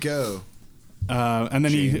him. Way to go. And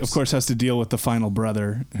then he, of course, has to deal with the final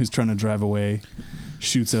brother who's trying to drive away,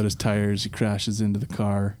 shoots out his tires, he crashes into the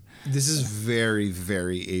car. This is very,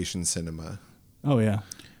 very Asian cinema. Oh yeah.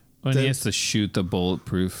 When he has to shoot the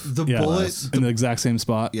bulletproof. The bullet in the exact same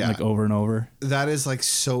spot, like over and over. That is like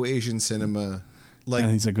so Asian cinema. Like,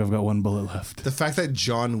 and he's like, I've got one bullet left. The fact that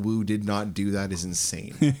John Woo did not do that is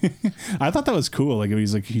insane. I thought that was cool. Like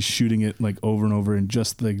he's shooting it like over and over in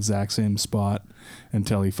just the exact same spot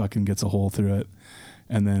until he fucking gets a hole through it,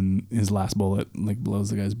 and then his last bullet like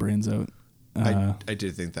blows the guy's brains out. I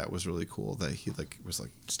did think that was really cool that he like was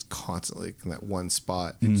like just constantly in that one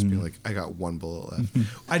spot and just being like, I got one bullet left.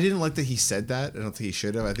 I didn't like that he said that. I don't think he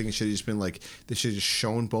should have. I think it should have just been like, they should have just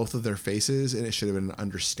shown both of their faces and it should have been an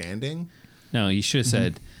understanding. No, you should have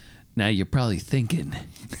said, now you're probably thinking,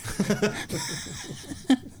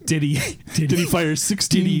 did he fire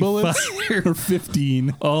 16 bullets or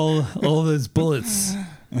 15? All those bullets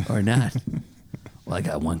or not? Well, I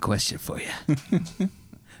got one question for you.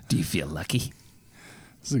 Do you feel lucky?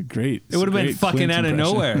 This is great. It would have been fucking out of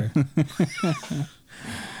nowhere. I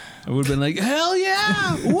would have been like, hell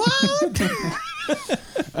yeah! What?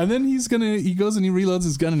 And then he goes and he reloads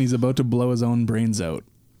his gun and he's about to blow his own brains out.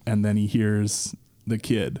 And then he hears the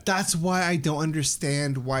kid. That's why I don't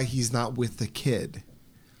understand why he's not with the kid.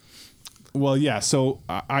 Well, yeah. So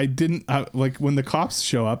I didn't like when the cops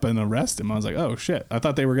show up and arrest him. I was like, oh shit! I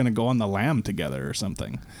thought they were going to go on the lam together or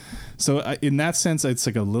something. So in that sense, it's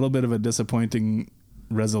like a little bit of a disappointing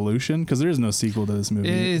resolution because there is no sequel to this movie.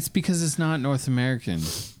 It's because it's not North American.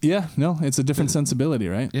 Yeah, no, it's a different sensibility,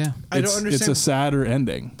 right? Yeah, I don't understand. It's a sadder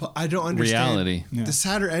ending. But I don't understand. Reality. Yeah. The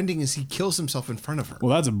sadder ending is he kills himself in front of her.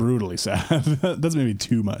 Well, that's brutally sad. That's maybe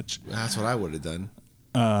too much. That's what I would have done.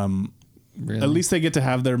 Really? At least they get to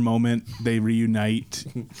have their moment. They reunite.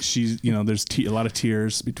 She's, there's a lot of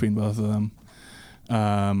tears between both of them.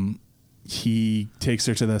 He takes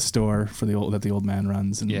her to the store that the old man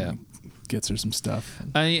runs and gets her some stuff.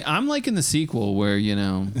 I'm liking the sequel where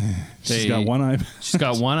she's got one eye. She's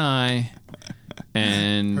got one eye,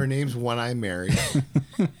 and her name's One Eye Mary.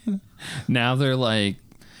 now they're on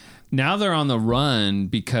the run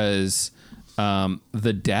because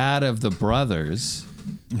the dad of the brothers,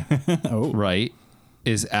 right,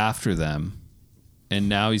 is after them, and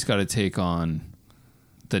now he's got to take on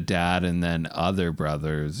the dad and then other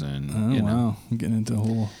brothers, and wow, I'm getting into a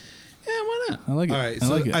whole. Yeah, why not? I like it. All right, I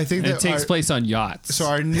so like it. I think And that it takes place on yachts. So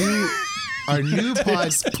our new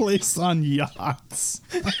place on yachts.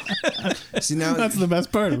 See, now That's the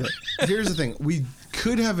best part of it. Here's the thing: we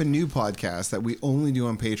could have a new podcast that we only do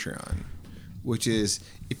on Patreon, which is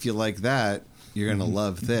if you like that, you're gonna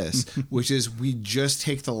love this. Which is we just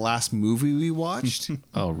take the last movie we watched.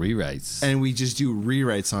 Rewrites. And we just do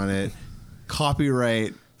rewrites on it.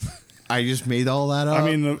 Copyright. I just made all that up.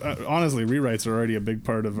 I mean, honestly, rewrites are already a big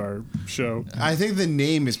part of our show. I think the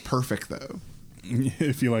name is perfect, though.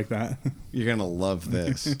 If you like that. You're going to love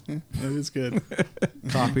this. That is good.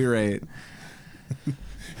 Copyright.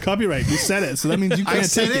 Copyright. You said it, so that means you can't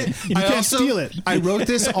said take it. You can't steal it. I wrote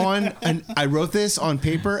this on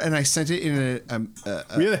paper and I sent it in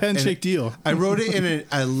We had a handshake deal. I wrote it in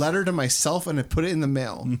a letter to myself and I put it in the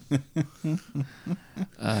mail.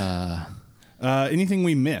 Anything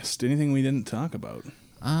we missed? Anything we didn't talk about?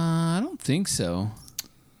 I don't think so.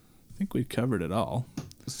 I think we covered it all.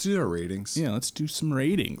 Let's do our ratings. Yeah, let's do some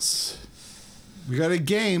ratings. We got a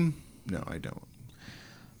game. No, I don't.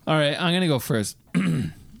 All right, I'm going to go first.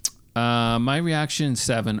 My reaction,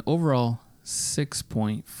 7. Overall,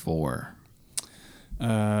 6.4.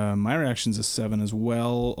 My reaction's a 7 as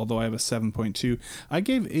well, although I have a 7.2. I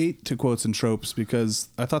gave 8 to Quotes and Tropes because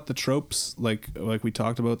I thought the tropes, like we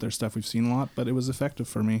talked about, they're stuff we've seen a lot, but it was effective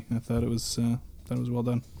for me. I thought it was well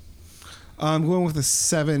done. I'm going with a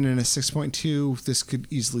 7 and a 6.2. This could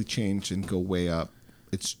easily change and go way up.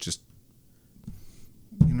 It's just,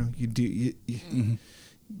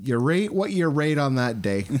 you rate what you rate on that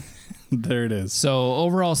day. There it is. So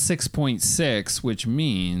overall 6.6, which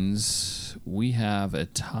means we have a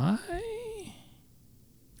tie.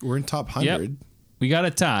 We're in top 100. Yep. We got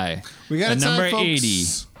a tie. We got a tie, number folks. 80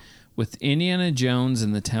 with Indiana Jones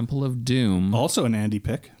and the Temple of Doom Also an Andy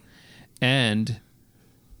pick. and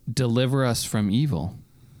Deliver Us from Evil.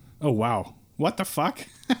 Oh, wow. What the fuck?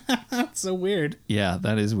 That's so weird. Yeah,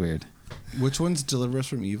 that is weird. Which one's Deliver Us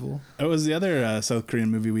from Evil? It was the other South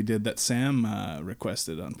Korean movie we did that Sam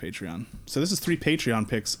requested on Patreon. So this is 3 Patreon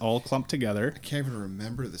picks all clumped together. I can't even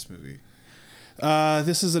remember this movie.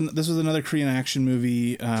 This was another Korean action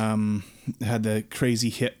movie. It had the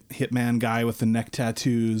crazy hitman guy with the neck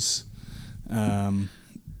tattoos. You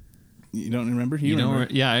don't remember? You remember?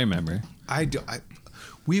 Yeah, I remember.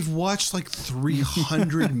 We've watched like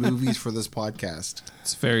 300 movies for this podcast.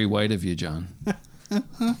 It's very white of you, John.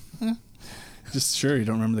 Just sure you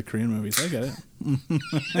don't remember the Korean movies. I get it.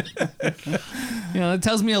 That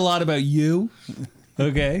tells me a lot about you.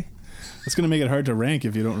 Okay. It's going to make it hard to rank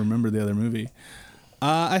if you don't remember the other movie.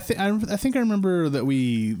 I think I remember that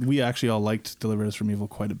we actually all liked Deliver Us from Evil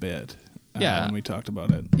quite a bit. Yeah. When we talked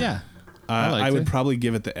about it. Yeah. I would probably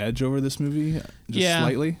give it the edge over this movie, just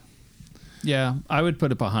slightly. Yeah, I would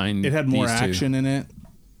put it behind. It had more these two. action in it.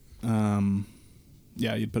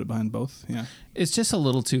 Yeah, you'd put it behind both. Yeah, It's just a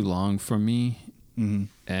little too long for me. Mm-hmm.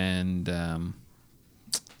 And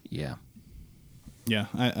yeah. Yeah,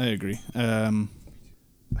 I agree. I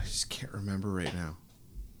just can't remember right now.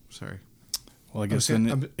 Sorry. Well, I guess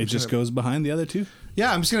then it just goes behind the other two.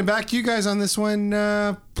 Yeah, I'm just going to back you guys on this one.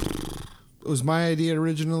 It was my idea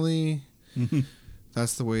originally.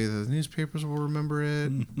 That's the way the newspapers will remember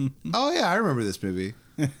it. Oh, yeah, I remember this movie.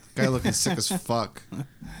 Guy looking sick as fuck.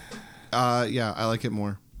 Yeah, I like it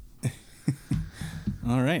more.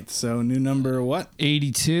 All right, so new number what?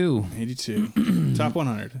 82. 82. Top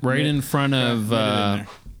 100. Right in front of right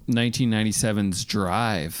in 1997's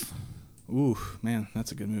Drive. Ooh, man,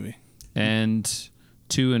 that's a good movie. And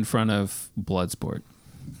 2 in front of Bloodsport.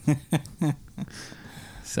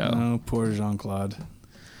 So. Oh, poor Jean-Claude.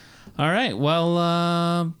 All right. Well,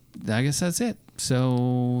 I guess that's it.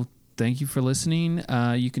 So thank you for listening.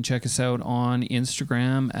 You can check us out on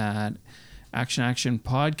Instagram at Action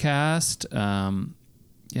Podcast.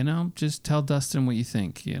 Just tell Dustin what you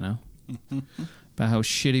think, about how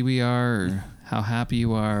shitty we are or how happy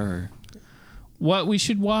you are or what we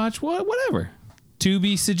should watch, whatever.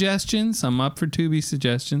 Tubi suggestions. I'm up for Tubi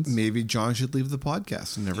suggestions. Maybe John should leave the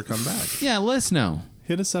podcast and never come back. Yeah, let us know.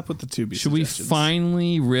 Hit us up with the Tubi Should we suggestions.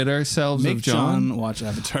 finally rid ourselves Make of John? John watch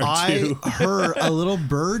Avatar 2. I heard a little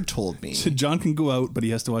bird told me. John can go out, but he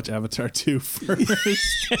has to watch Avatar 2 first.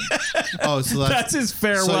 Oh, so That's his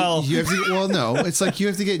farewell. So you have to, no, it's like you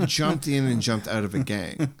have to get jumped in and jumped out of a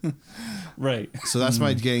gang. Right. So that's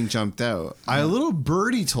my getting jumped out. A little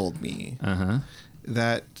birdie told me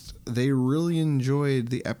that they really enjoyed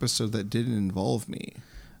the episode that didn't involve me.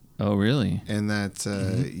 Oh, really? And that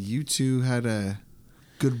you two had a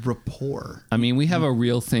good rapport. I mean, we have a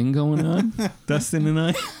real thing going on, Dustin and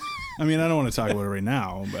I. I mean, I don't want to talk about it right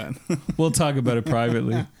now, but We'll talk about it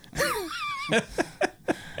privately.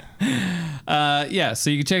 So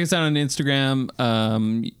you can check us out on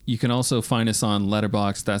Instagram. You can also find us on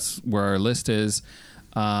Letterboxd. That's where our list is.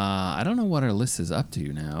 I don't know what our list is up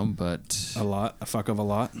to now, but a fuck of a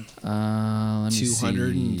lot. let me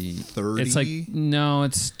 230. It's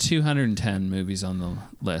it's 210 movies on the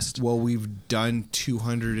list. Well, we've done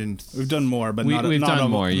 200 and We've done more, but We've done all,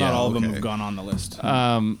 more, yeah. Not all of them Okay. have gone on the list.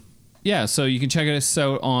 So you can check us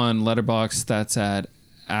out on Letterboxd. That's at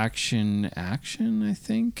Action, I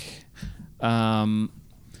think.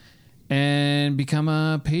 And become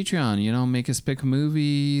a Patreon. Make us pick a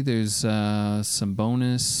movie. There's some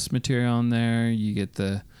bonus material on there. You get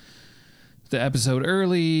the episode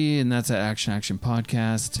early, and that's at Action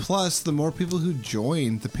Podcast. plus the more people who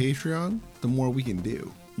join the Patreon, the more we can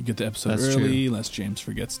do. You get the episode That's early, less James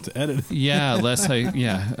forgets to edit. Yeah,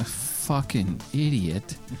 a fucking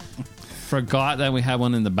idiot. Forgot that we had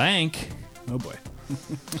one in the bank. Oh boy.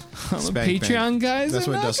 Spank Patreon bank. guys. That's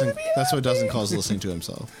are what not Dustin. gonna be That's what happy. Dustin calls listening to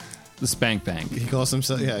himself. The Spank Bank. He calls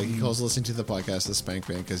himself. Yeah, he calls listening to the podcast the Spank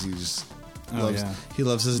Bank because he just Oh, yeah. He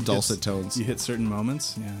loves his dulcet tones. You hit certain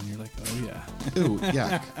moments, yeah, and you're like, oh yeah. Ooh,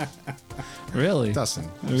 yeah. Really? Dustin.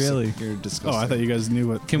 Really? You're disgusting. Oh, I thought you guys knew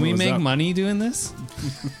what. Can what we was make up. money doing this?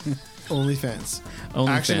 OnlyFans.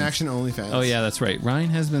 OnlyFans. Action, OnlyFans. Oh yeah, that's right. Ryan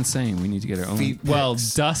has been saying we need to get our own. Feet Well,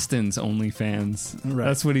 pics. Dustin's OnlyFans. Right.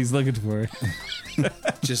 That's what he's looking for.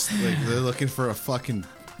 Just like they're looking for a fucking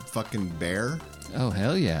bear. Oh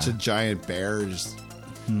hell yeah! It's a giant bear, just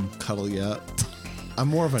cuddle you up. I'm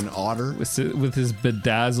more of an otter. With his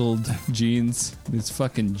bedazzled jeans, his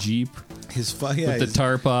fucking Jeep With with the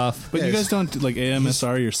tarp off. But Yeah, you guys his- don't like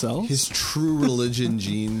AMSR yourselves? His true religion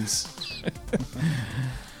jeans.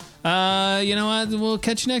 You know what? We'll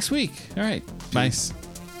catch you next week. All right. Bye. Peace.